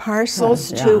send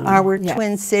parcels to our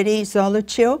twin city,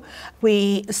 Zolochiv. We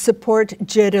support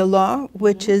Джерело,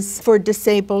 which is for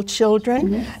disabled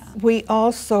children. We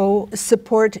also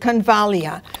support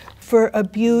Convalia for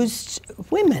abused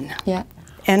women.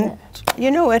 And, you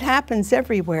know, it happens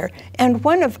everywhere. And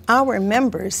one of our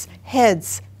members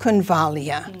heads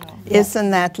Convalia. Isn't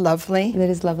that lovely?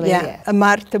 That is lovely.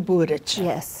 Marta Buric.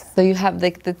 Yes. So you have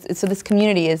like so this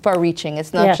community is far-reaching.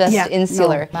 It's not just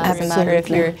insular. It doesn't matter if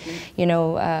you're, you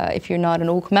know, if you're not an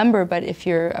UWOC member, but if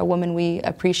you're a woman, we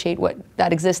appreciate what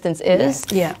that existence is,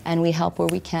 and we help where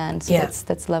we can. So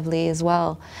that's lovely as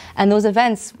well. And those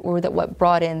events were what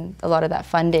brought in a lot of that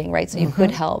funding, right? So you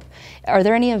could help. Are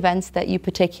there any events that you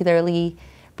particularly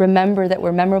remember that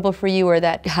were memorable for you, or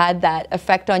that had that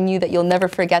effect on you that you'll never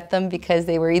forget them because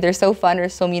they were either so fun or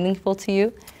so meaningful to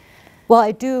you? Well,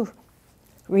 I do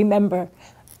remember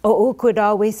UWOC would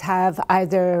always have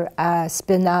either a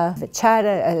spina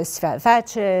večera, a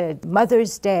svatvacha,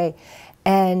 Mother's Day,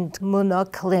 and Muna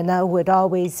Kalina would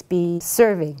always be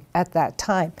serving at that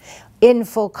time in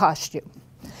full costume.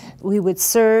 We would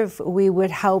serve, we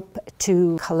would help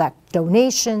to collect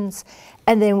donations,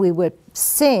 and then we would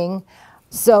sing.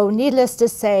 So needless to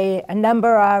say, a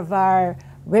number of our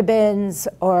ribbons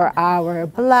or our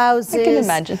blouses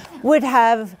would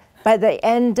have, by the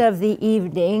end of the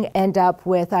evening, end up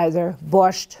with either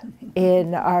borscht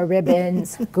in our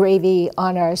ribbons, gravy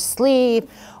on our sleeve,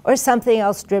 or something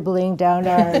else dribbling down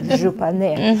our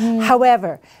jupané.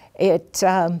 However, it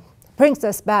brings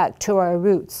us back to our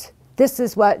roots. This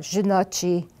is what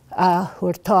Jinochi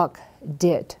Hurtok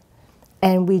did,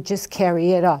 and we just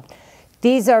carry it on.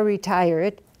 These are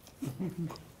retired,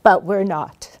 but we're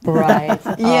not. Right.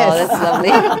 Yes.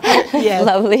 Oh, that's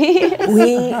lovely.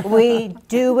 Lovely. We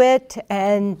do it,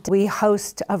 and we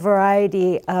host a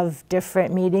variety of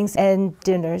different meetings and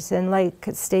dinners. And like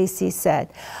Stacy said,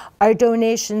 our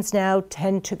donations now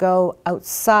tend to go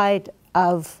outside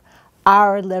of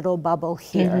our little bubble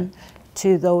here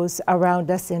to those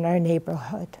around us in our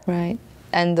neighborhood. Right.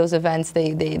 And those events,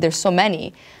 there's so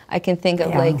many. I can think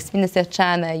of like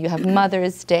Spinasechana, you have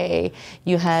Mother's Day,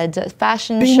 you had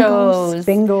fashion shows.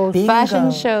 Fashion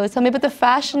shows. Tell me about the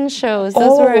fashion shows.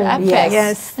 Those were epic.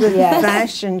 Yes, the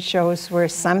fashion shows were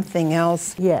something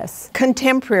else. Yes.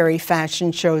 Contemporary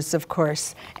fashion shows, of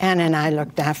course. Anna and I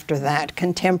looked after that,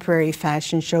 contemporary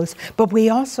fashion shows. But we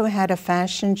also had a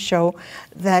fashion show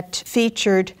that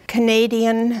featured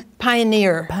Canadian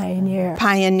pioneer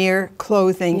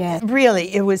clothing. Yes.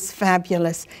 Really, it was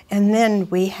fabulous. And then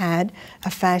we had a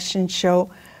fashion show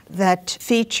that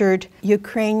featured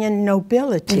Ukrainian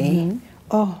nobility.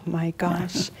 Oh my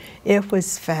gosh, it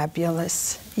was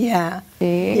fabulous. Yeah.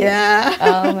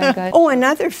 Oh my gosh. Oh,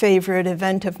 another favorite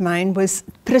event of mine was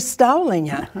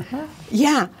Представлення.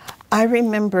 Yeah. I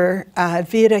remember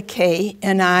Vera Kay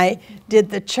and I did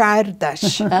the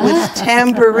czardash with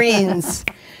tambourines.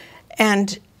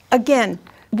 And again,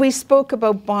 we spoke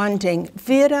about bonding.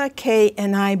 Vera Kay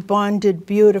and I bonded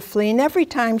beautifully, and every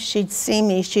time she'd see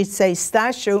me, she'd say,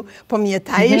 Stashu,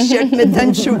 pamiętajesz, jak my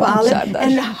tańczowali?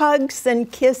 And hugs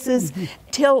and kisses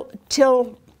till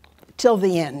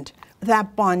the end.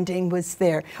 That bonding was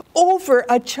there over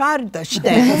a czardash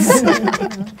dance.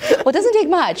 Well, it doesn't take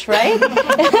much, right?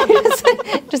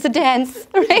 Just a dance,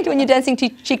 right? When you're dancing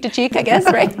cheek to cheek, I guess,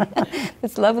 right?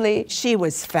 It's lovely. She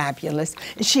was fabulous.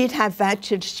 She'd have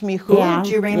Vachir Shmihu, do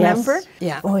you remember? Yes.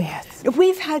 Yeah. Oh, yes.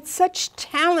 We've had such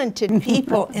talented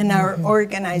people in our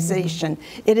organization.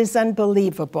 It is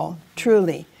unbelievable,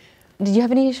 truly. Did you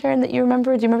have any, Sharon, that you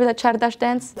remember? Do you remember that czardash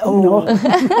dance? Oh, no.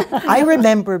 I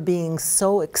remember being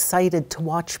so excited to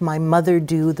watch my mother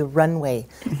do the runway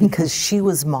because she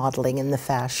was modeling in the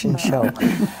fashion show.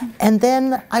 And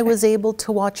then I was able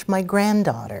to watch my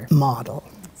granddaughter model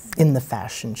in the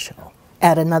fashion show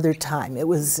at another time. It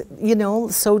was, you know,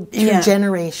 so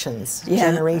generations,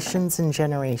 generations and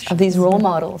generations. Of these role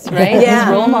models, right? These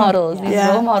role models, these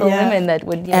role model women that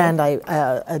would... And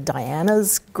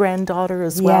Diana's granddaughter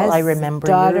as well, I remember.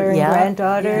 Daughter and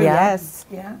granddaughter, yes.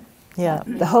 Yeah.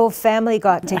 The whole family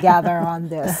got together on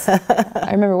this.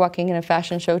 I remember walking in a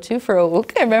fashion show too for UWOC.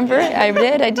 I remember.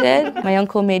 I did. My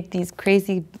uncle made these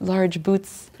crazy large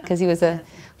boots because he was a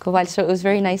Коваль, so it was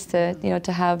very nice to,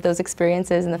 to have those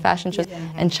experiences in the fashion shows.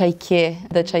 And чайки,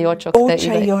 the чайочок,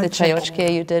 the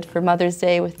чайочки you did for Mother's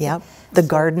Day with the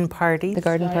garden party. The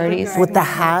garden parties. With the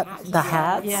hats.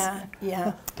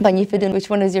 Yeah. Pani Fidun, which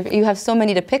one is you have so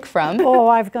many to pick from. Oh,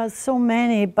 I've got so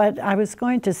many, but I was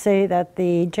going to say that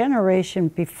the generation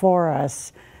before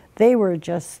us, they were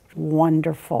just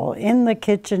wonderful in the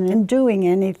kitchen and doing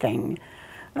anything.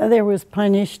 There was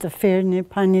Pani Shtafirny,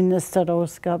 Pani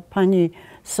Nestarovska, Pani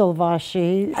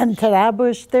Solvashi, and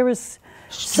Tarabush. There was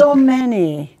so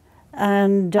many.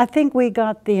 And I think we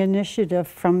got the initiative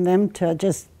from them to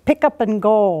just pick up and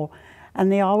go. And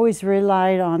they always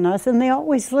relied on us, and they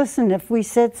always listened. If we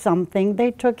said something,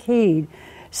 they took heed.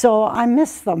 So I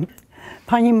miss them.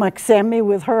 Pani Maksemi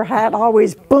with her hat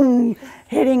always boom,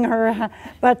 hitting her hat.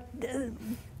 But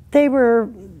they were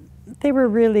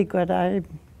really good. I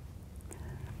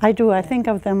think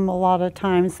of them a lot of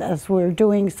times as we're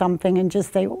doing something and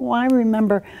just say, oh, I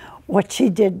remember what she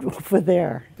did over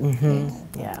there.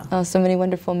 Yeah. Oh, so many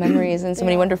wonderful memories and so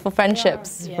many wonderful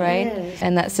friendships, right?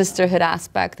 And that sisterhood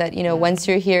aspect that, once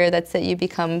you're here, that's it, you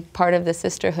become part of the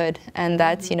sisterhood. And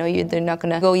that's, they're not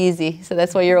going to go easy. So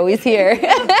that's why you're always here.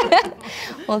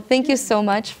 Well, thank you so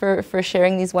much for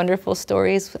sharing these wonderful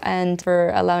stories and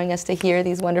for allowing us to hear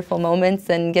these wonderful moments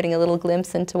and getting a little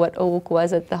glimpse into what UWOC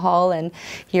was at the hall and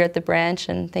here at the branch.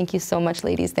 And thank you so much,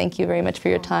 ladies. Thank you very much for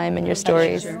your time and your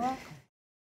stories.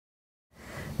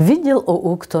 Відділ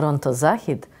ОУК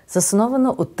 «Торонто-захід»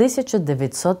 засновано у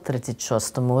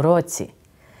 1936 році.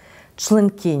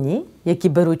 Членкині, які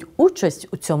беруть участь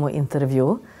у цьому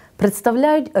інтерв'ю,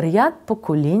 представляють ряд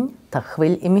поколінь та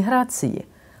хвиль імміграції,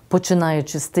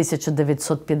 починаючи з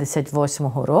 1958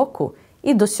 року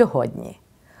і до сьогодні.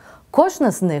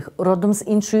 Кожна з них родом з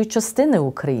іншої частини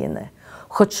України,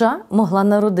 хоча могла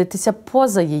народитися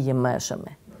поза її межами.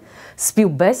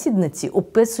 Співбесідниці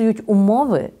описують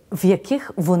умови, в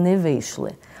яких вони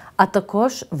вийшли, а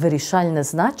також вирішальне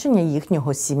значення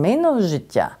їхнього сімейного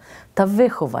життя та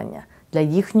виховання для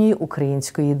їхньої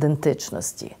української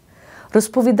ідентичності.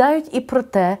 Розповідають і про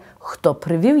те, хто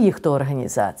привів їх до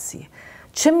організації,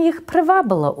 чим їх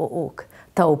привабила ОУК,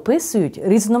 та описують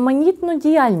різноманітну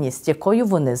діяльність, якою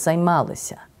вони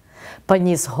займалися.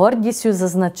 Пані з гордістю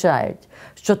зазначають,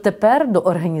 що тепер до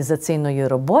організаційної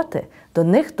роботи до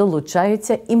них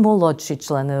долучаються і молодші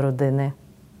члени родини.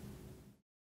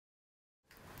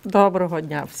 Доброго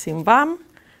дня всім вам.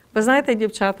 Ви знаєте,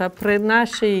 дівчата, при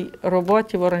нашій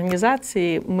роботі в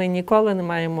організації ми ніколи не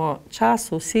маємо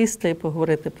часу сісти і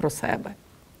поговорити про себе.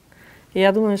 І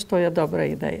я думаю, що є добра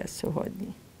ідея сьогодні.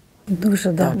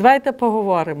 Дуже добре. Давайте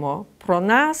поговоримо про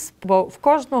нас, бо в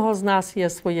кожного з нас є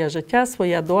своє життя,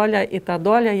 своя доля, і та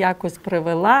доля якось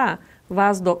привела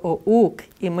вас до ОУК,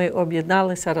 і ми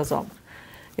об'єдналися разом.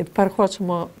 І тепер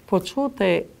хочемо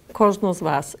почути кожну з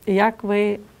вас, як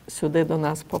ви сюди до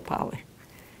нас попали.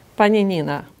 Пані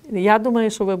Ніна, я думаю,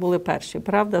 що ви були перші,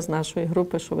 правда, з нашої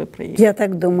групи, що ви приїхали? Я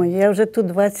так думаю. Я вже тут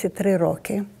 23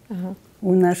 роки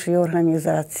у нашій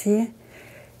організації.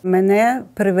 Мене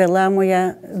привела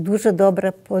моя дуже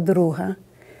добра подруга,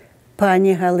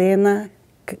 пані Галина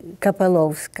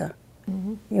Капеловська.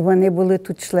 І вони були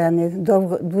тут члени,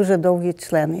 дуже довгі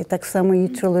члени. І так само її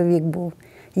чоловік був,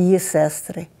 її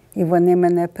сестри. І вони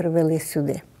мене привели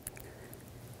сюди.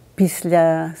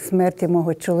 Після смерті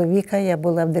мого чоловіка я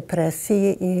була в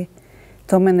депресії, і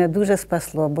то мене дуже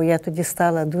спасло, бо я тоді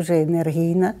стала дуже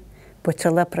енергійна,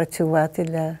 почала працювати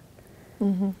для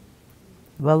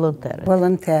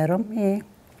волонтером. І...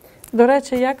 До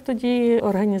речі, як тоді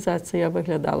організація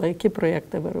виглядала? Які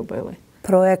проєкти ви робили?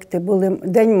 Проєкти були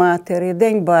День матері,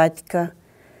 День батька,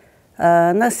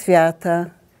 на свята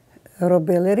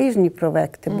робили, різні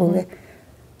проєкти були.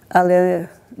 Але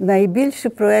найбільші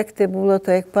проєкти було,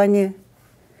 то як пані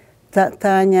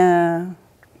Таня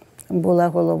була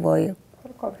головою.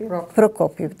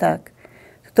 Прокопів, так.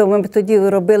 То ми тоді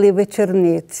робили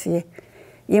вечорниці,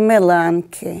 і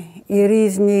меланки, і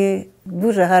різні,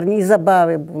 дуже гарні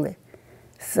забави були.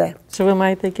 Все. Чи ви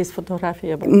маєте якісь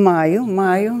фотографії?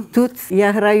 Маю. Тут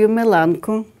я граю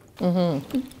меланку.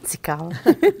 Цікаво.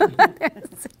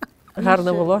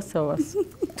 Гарне волосся у вас.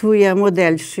 Тут я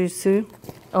модельщицею.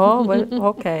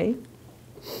 Окей.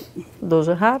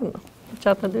 Дуже гарно.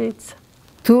 Дівчата, дивіться.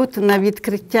 Тут на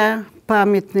відкриття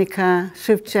пам'ятника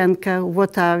Шевченка в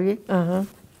Отаві.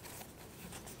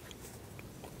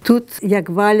 Тут, як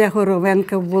Валя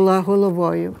Горовенка була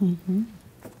головою.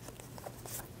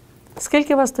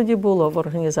 Скільки вас тоді було в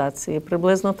організації?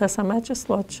 Приблизно те саме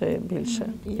число чи більше?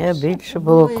 Більше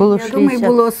було, коло 60. Я думаю,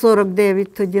 було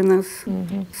 49 тоді нас,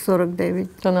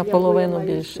 49. То наполовину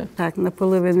більше? Так,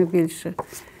 наполовину більше.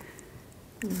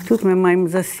 Тут ми маємо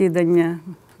засідання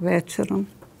вечором.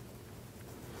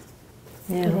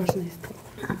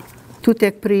 Тут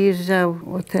як приїжджав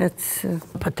отець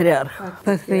Патріарх.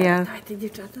 Дайте,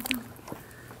 дівчата.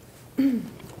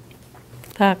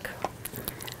 Так.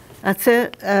 А це,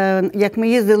 як ми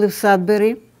їздили в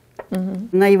Садбері,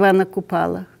 на Івана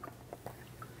Купала.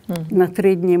 На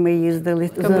 3 дні ми їздили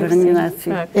з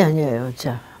організації.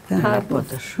 Оця.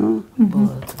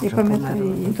 І пам'ятаю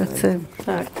її.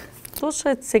 Так. Тут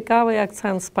ще цікавий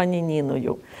акцент з пані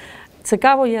Ніною.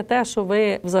 Цікаво є те, що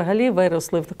ви взагалі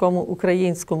виросли в такому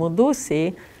українському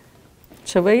дусі.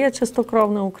 Чи ви є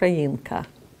чистокровна українка?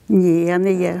 Ні, я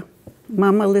не є.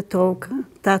 Мама литовка,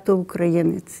 тато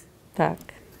українець. Так.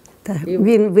 Так.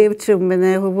 Він вивчив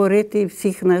мене говорити і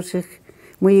всіх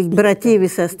моїх братів і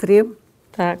сестрів.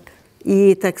 Так.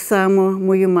 І так само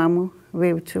мою маму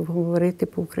вивчив говорити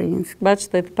по-українськи.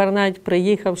 Бачите, тепер навіть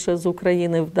приїхавши з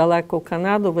України в далеку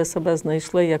Канаду, ви себе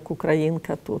знайшли як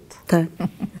українка тут. Так.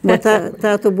 Бо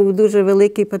тато був дуже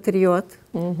великий патріот.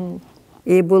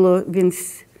 І він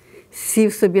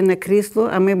сів собі на крісло,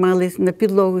 а ми мали на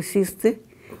підлогу сісти.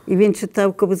 І він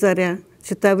читав Кобзаря,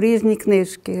 читав різні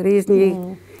книжки, різні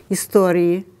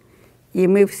історії. І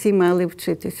ми всі мали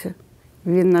вчитися.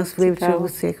 Він нас вивчив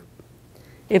усіх.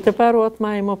 І тепер от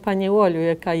маємо пані Олю,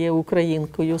 яка є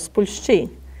українкою з Польщі.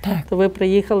 Так. То ви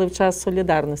приїхали в час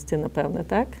солідарності, напевне,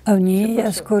 так? А ні,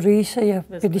 я скоріше, я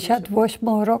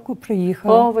 58-го року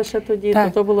приїхала. О, ви ще тоді,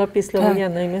 так. То була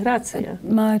післявоєнна імміграція.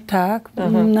 Так,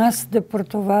 нас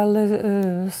депортували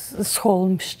з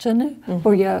Холмщини,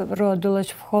 бо я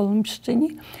родилась в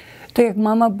Холмщині. То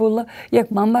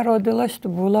як мама родилась, то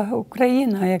була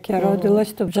Україна, а як я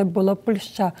родилась, то вже була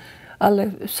Польща. Але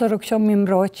в 47-му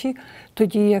році,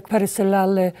 тоді як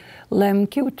переселяли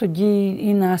лемків, тоді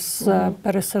і нас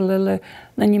переселили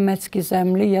на німецькі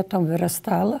землі, я там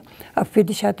виростала. А в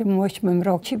 58-му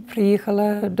році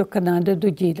приїхала до Канади, до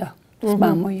діда з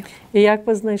мамою. І як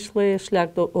ви знайшли шлях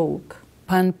до ОУК?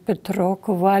 Пан Петро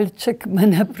Ковальчик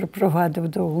мене припровадив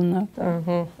до УНО.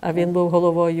 А він був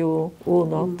головою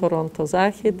УНО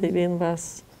Торонто-захід, і він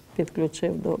вас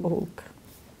підключив до ОУК.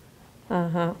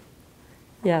 Ага.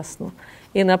 Ясно.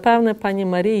 І, напевне, пані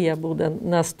Марія буде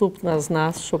наступна з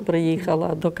нас, що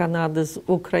приїхала до Канади з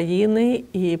України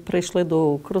і прийшли до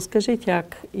ОУК. Розкажіть,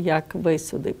 як ви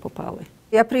сюди попали?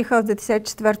 Я приїхала в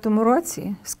 2004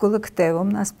 році з колективом,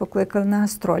 нас покликали на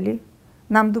гастролі.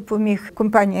 Нам допоміг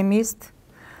компанія «Міст»,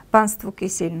 панство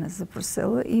Кисіль нас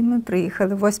запросило, і ми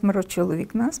приїхали, 8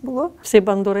 чоловік нас було. Всі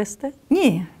бандуристи?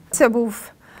 Ні, це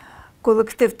був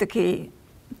колектив такий,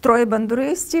 3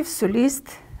 бандуристів, соліст,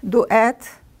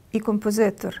 дует і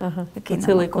композитор, який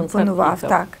нам компонував.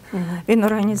 Так. Він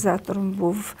організатором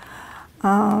був.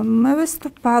 Ми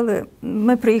виступали,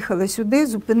 ми приїхали сюди,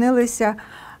 зупинилися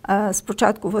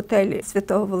спочатку в готелі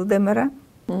Святого Володимира.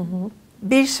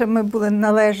 Більше ми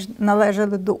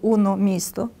належали до УНО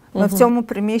місто. Ми в цьому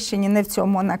приміщенні, не в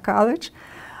цьому, а на коледж.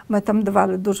 Ми там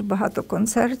давали дуже багато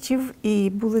концертів і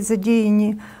були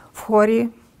задіяні в хорі.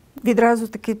 Відразу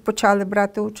таки почали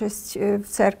брати участь в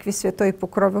церкві Святої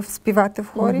Покрови, співати в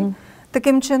хорі.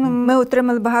 Таким чином ми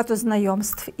отримали багато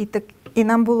знайомств. І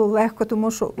нам було легко,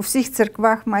 тому що у всіх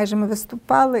церквах майже ми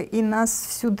виступали, і нас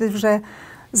всюди вже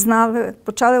знали.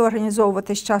 Почали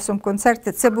організовувати з часом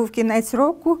концерти. Це був кінець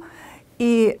року,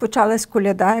 і почалась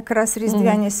коляда, якраз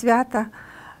різдвяні свята.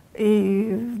 І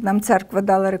нам церква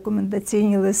дала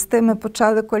рекомендаційні листи, ми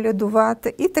почали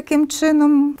колядувати. І таким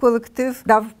чином колектив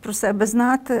дав про себе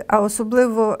знати, а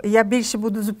особливо я більше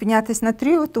буду зупинятись на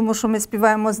тріо, тому що ми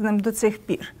співаємо з ним до цих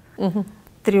пір.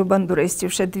 Тріо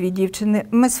бандуристів, ще 2 дівчини.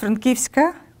 Ми з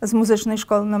Франківська, з музичної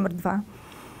школи номер 2.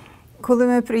 Коли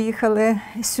ми приїхали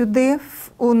сюди,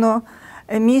 в УНО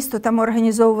місто, там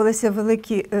організовувалися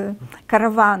великі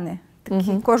каравани.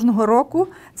 Кожного року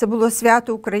це було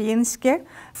свято українське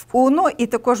в УНО і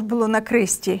також було на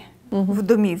Кристі в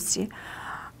домівці.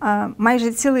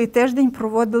 Майже цілий тиждень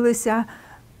проводилися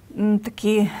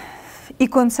такі і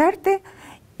концерти,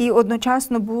 і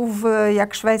одночасно був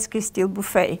як шведський стіл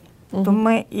буфей. То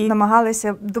ми і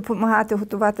намагалися допомагати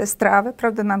готувати страви,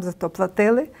 правда, нам за то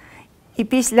платили. І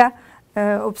після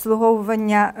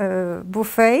обслуговування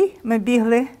буфей ми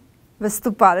бігли,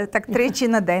 виступали так 3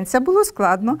 на день. Це було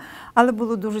складно, але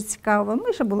було дуже цікаво.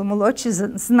 Ми ще були молодші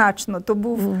значно, то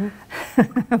був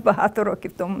багато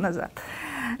років тому назад.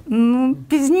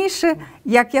 Пізніше,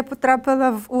 як я потрапила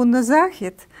в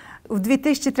УНО-захід, у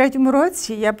 2003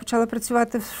 році я почала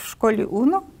працювати в школі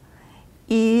УНО,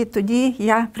 І тоді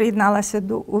я приєдналася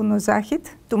до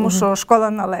УНО-захід, тому що школа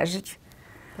належить.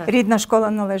 Рідна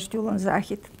школа належить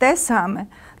УНО-захід. Те саме,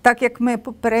 так як ми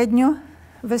попередньо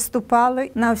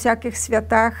виступали на всяких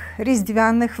святах,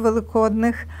 різдвяних,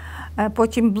 великодних,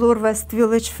 потім Bloor West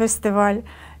Village фестиваль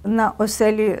на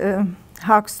оселі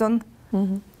Гаксон,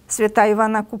 свята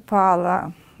Івана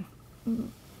Купала,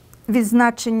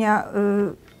 відзначення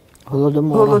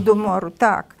Голодомору.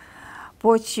 Так.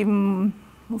 Потім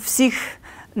у всіх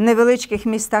невеличких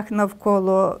містах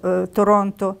навколо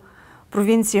Торонто,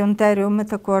 провінції Онтаріо ми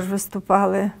також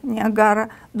виступали, Ніагара.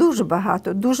 Дуже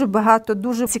багато,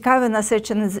 дуже цікаве,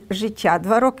 насичене життя.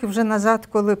 2 роки вже назад,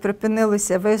 коли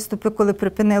припинилися виступи, коли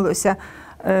припинилося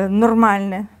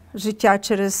нормальне життя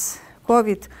через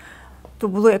ковід, то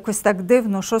було якось так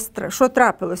дивно, що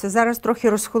трапилося. Зараз трохи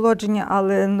розхолодження,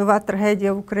 але нова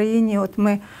трагедія в Україні.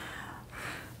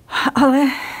 Але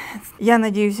я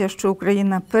надіюся, що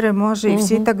Україна переможе, і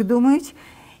всі так думають.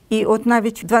 І от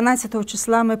навіть 12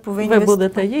 числа ми повинні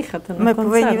будете їхати на концерт.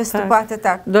 Повинні виступати,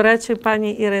 так. До речі,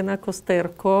 пані Ірина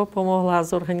Костирко допомогла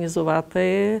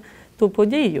зорганізувати ту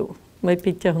подію. Ми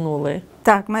підтягнули.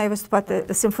 Так, має виступати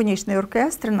симфонічний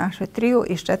оркестр, наше тріо,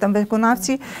 і ще там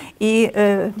виконавці. І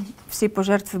всі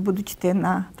пожертви будуть йти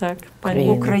на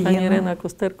Україну. Пані Ірина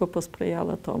Костирко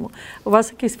посприяла тому. У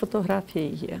вас якісь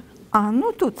фотографії є?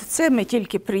 Тут це ми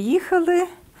тільки приїхали.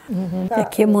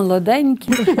 Такі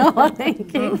молоденькі.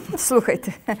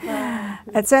 Слухайте,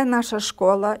 це наша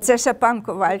школа, це ще пан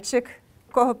Ковальчик.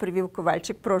 Кого привів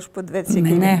Ковальчик? Прошу, подивитися,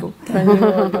 який він був.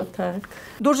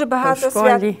 Дуже багато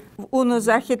свят в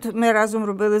УНО-захід ми разом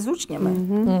робили з учнями.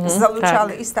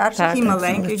 Залучали і старших, і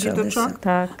маленьких діточок.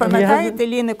 Пам'ятаєте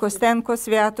Ліни Костенко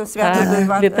свято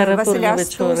до Василя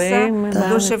Стуса,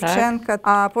 до Шевченка.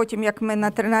 А потім, як ми на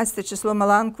 13 число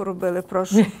Маланку робили,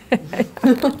 прошу,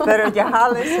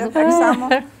 переодягалися так само.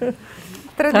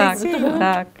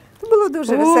 Традиційно. Було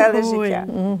дуже веселе життя.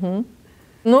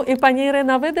 Ну і пані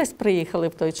Ірина, ви десь приїхали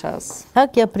в той час?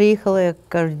 Так, я приїхала, як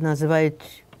кажуть,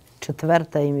 називають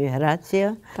 4-та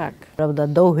імміграція. Так. Правда,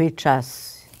 довгий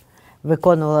час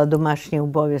виконувала домашні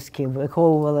обов'язки,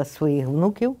 виховувала своїх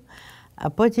внуків. А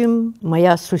потім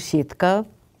моя сусідка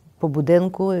по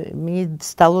будинку, мені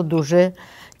стало дуже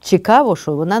цікаво,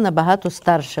 що вона набагато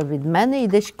старша від мене і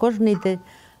десь кожен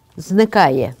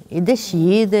зникає. І десь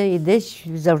їде, і десь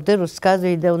завжди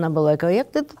розказує, де вона була. Я кажу,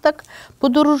 як ти так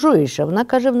подорожуєш? А вона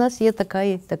каже, в нас є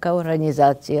така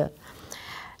організація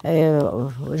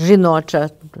жіноча.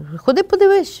 Ходи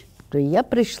подивись. То я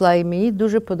прийшла, і мені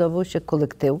дуже подобався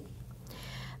колектив.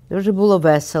 Дуже було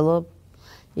весело.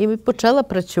 І почала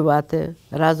працювати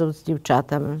разом з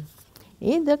дівчатами.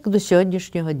 І так до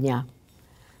сьогоднішнього дня.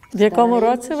 В якому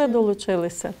році ви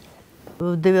долучилися? В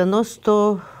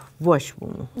 98-му.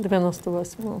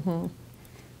 98-му.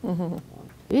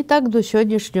 І так до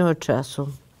сьогоднішнього часу.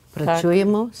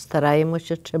 Працюємо,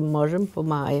 стараємося, чим можемо,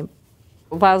 допомагаємо.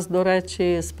 У вас, до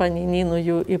речі, з пані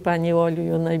Ніною і пані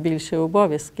Олею найбільші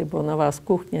обов'язки, бо на вас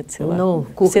кухня ціла.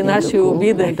 Всі наші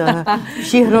обіди.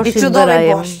 Всі гроші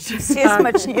збираємо. Всі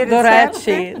смачні рецепти. До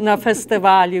речі, на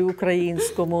фестивалі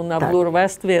українському на Bloor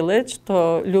West Village,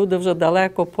 то люди вже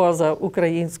далеко поза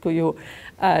українською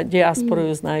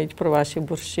діаспорою знають про ваші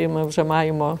борщі. Ми вже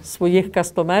маємо своїх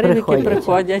кастомерів, які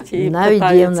приходять і навіть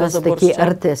питаються за борщем. Навіть є в нас такий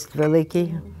артист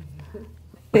великий,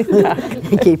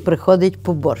 який приходить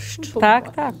по борщ.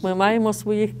 Так, ми маємо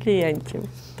своїх клієнтів.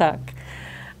 Так.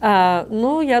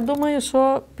 Ну, я думаю,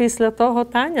 що після того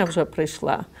Таня вже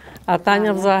прийшла. А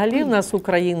Таня взагалі в нас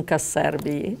українка з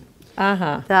Сербії.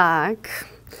 Ага. Так.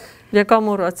 В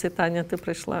якому році, Таня, ти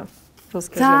прийшла?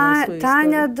 Розкажи нам свою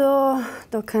Таня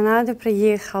до Канади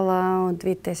приїхала у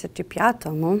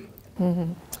 2005-му.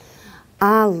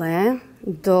 Але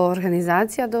до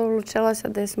організації долучилася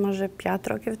десь, може, 5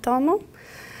 років тому.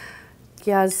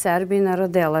 Я з Сербії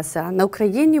народилася. На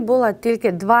Україні була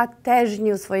тільки 2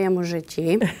 тижні у своєму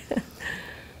житті.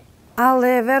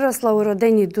 Але виросла у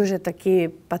родині дуже такі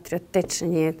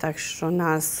патріотичні, так що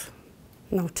нас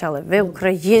навчали. Ви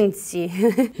українці.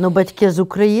 Ну, батьки з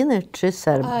України чи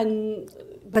серби?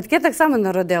 Батьки так само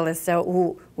народилися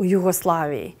у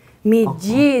Югославії. Мій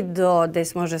дідо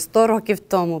десь, може, 100 років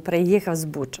тому приїхав з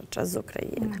Бучача, з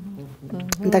України.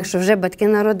 Так що вже батьки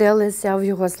народилися в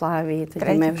Югославії.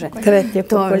 Третє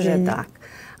покоління. Так.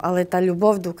 Але та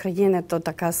любов до України то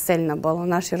така сильна була в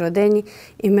нашій родині.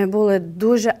 І ми були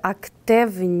дуже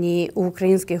активні у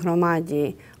українській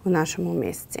громаді у нашому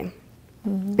місті.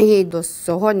 І до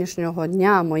сьогоднішнього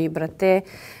дня мої брати,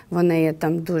 вони є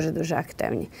там дуже-дуже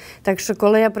активні. Так що,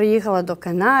 коли я приїхала до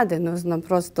Канади,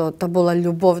 просто та була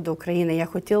любов до України. Я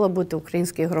хотіла бути в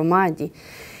українській громаді.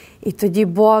 І тоді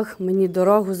Бог мені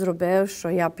дорогу зробив, що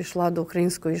я пішла до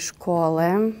української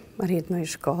школи, рідної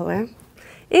школи,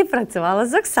 і працювала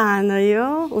з Оксаною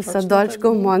у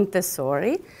садочку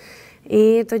Монтесорі.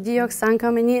 І тоді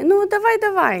Оксанка мені, ну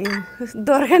давай,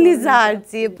 до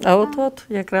організації. А от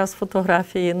якраз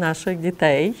фотографії наших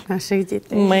дітей.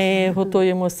 Ми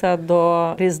готуємося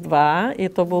до Різдва, і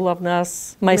то була в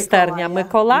нас майстерня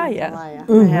Миколая.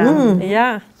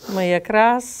 Ми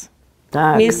якраз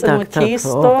місимо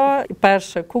тісто,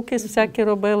 перше кукіс всякі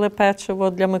робили, печиво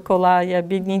для Миколая.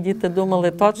 Бідні діти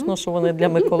думали точно, що вони для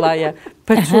Миколая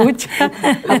печуть,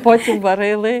 а потім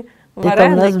варили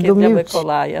вареники для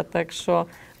Миколая. Так що,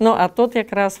 а тут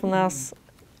якраз в нас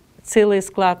цілий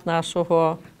склад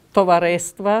нашого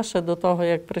товариства, ще до того,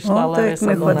 як прийшла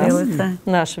Лариса до нас,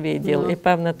 наш відділ. І,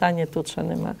 певне, Тані тут ще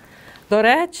нема. До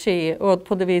речі, от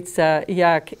подивіться,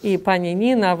 як і пані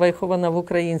Ніна вихована в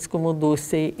українському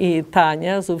дусі, і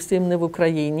Таня зовсім не в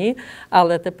Україні,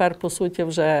 але тепер, по суті,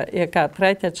 вже яка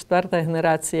третя, четверта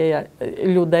генерація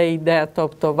людей йде,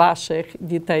 тобто ваших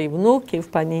дітей, внуків,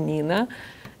 пані Ніна,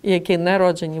 які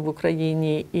народжені в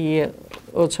Україні і,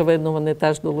 очевидно, вони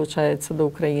теж долучаються до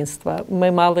українства.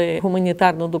 Ми мали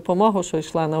гуманітарну допомогу, що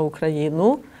йшла на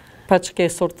Україну, пачки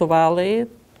сортували,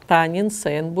 Танін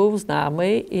син був з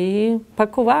нами і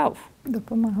пакував.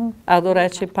 Допомагав. А, до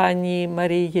речі, пані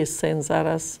Марії син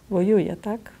зараз воює,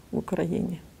 так, в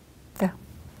Україні? Так.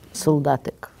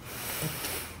 Солдатик.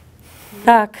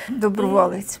 Так.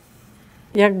 Доброволець.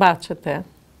 Як бачите,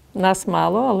 нас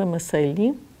мало, але ми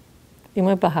сильні. І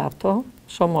ми багато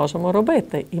що можемо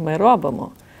робити, і ми робимо.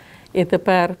 І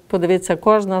тепер, подивіться,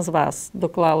 кожна з вас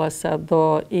доклалася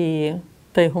до і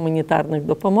тих гуманітарних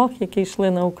допомог, які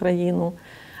йшли на Україну,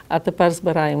 а тепер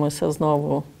збираємося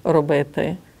знову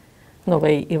робити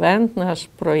новий івент, наш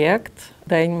проєкт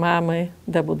 «День мами»,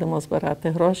 де будемо збирати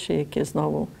гроші, які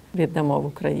знову віддамо в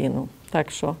Україну.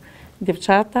 Так що,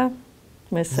 дівчата,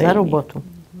 ми сильні. За роботу.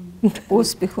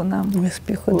 Успіху нам.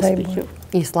 Успіху, дай Бог.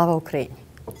 І слава Україні.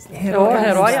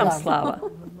 Героям слава.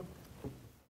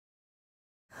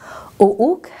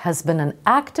 UWOC has been an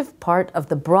active part of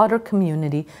the broader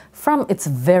community from its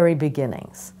very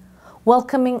beginnings,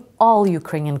 welcoming all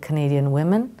Ukrainian Canadian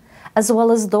women, as well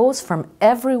as those from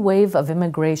every wave of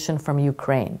immigration from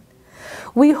Ukraine.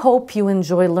 We hope you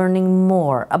enjoy learning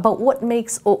more about what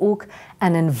makes UWOC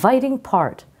an inviting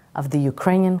part of the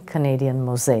Ukrainian Canadian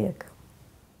mosaic.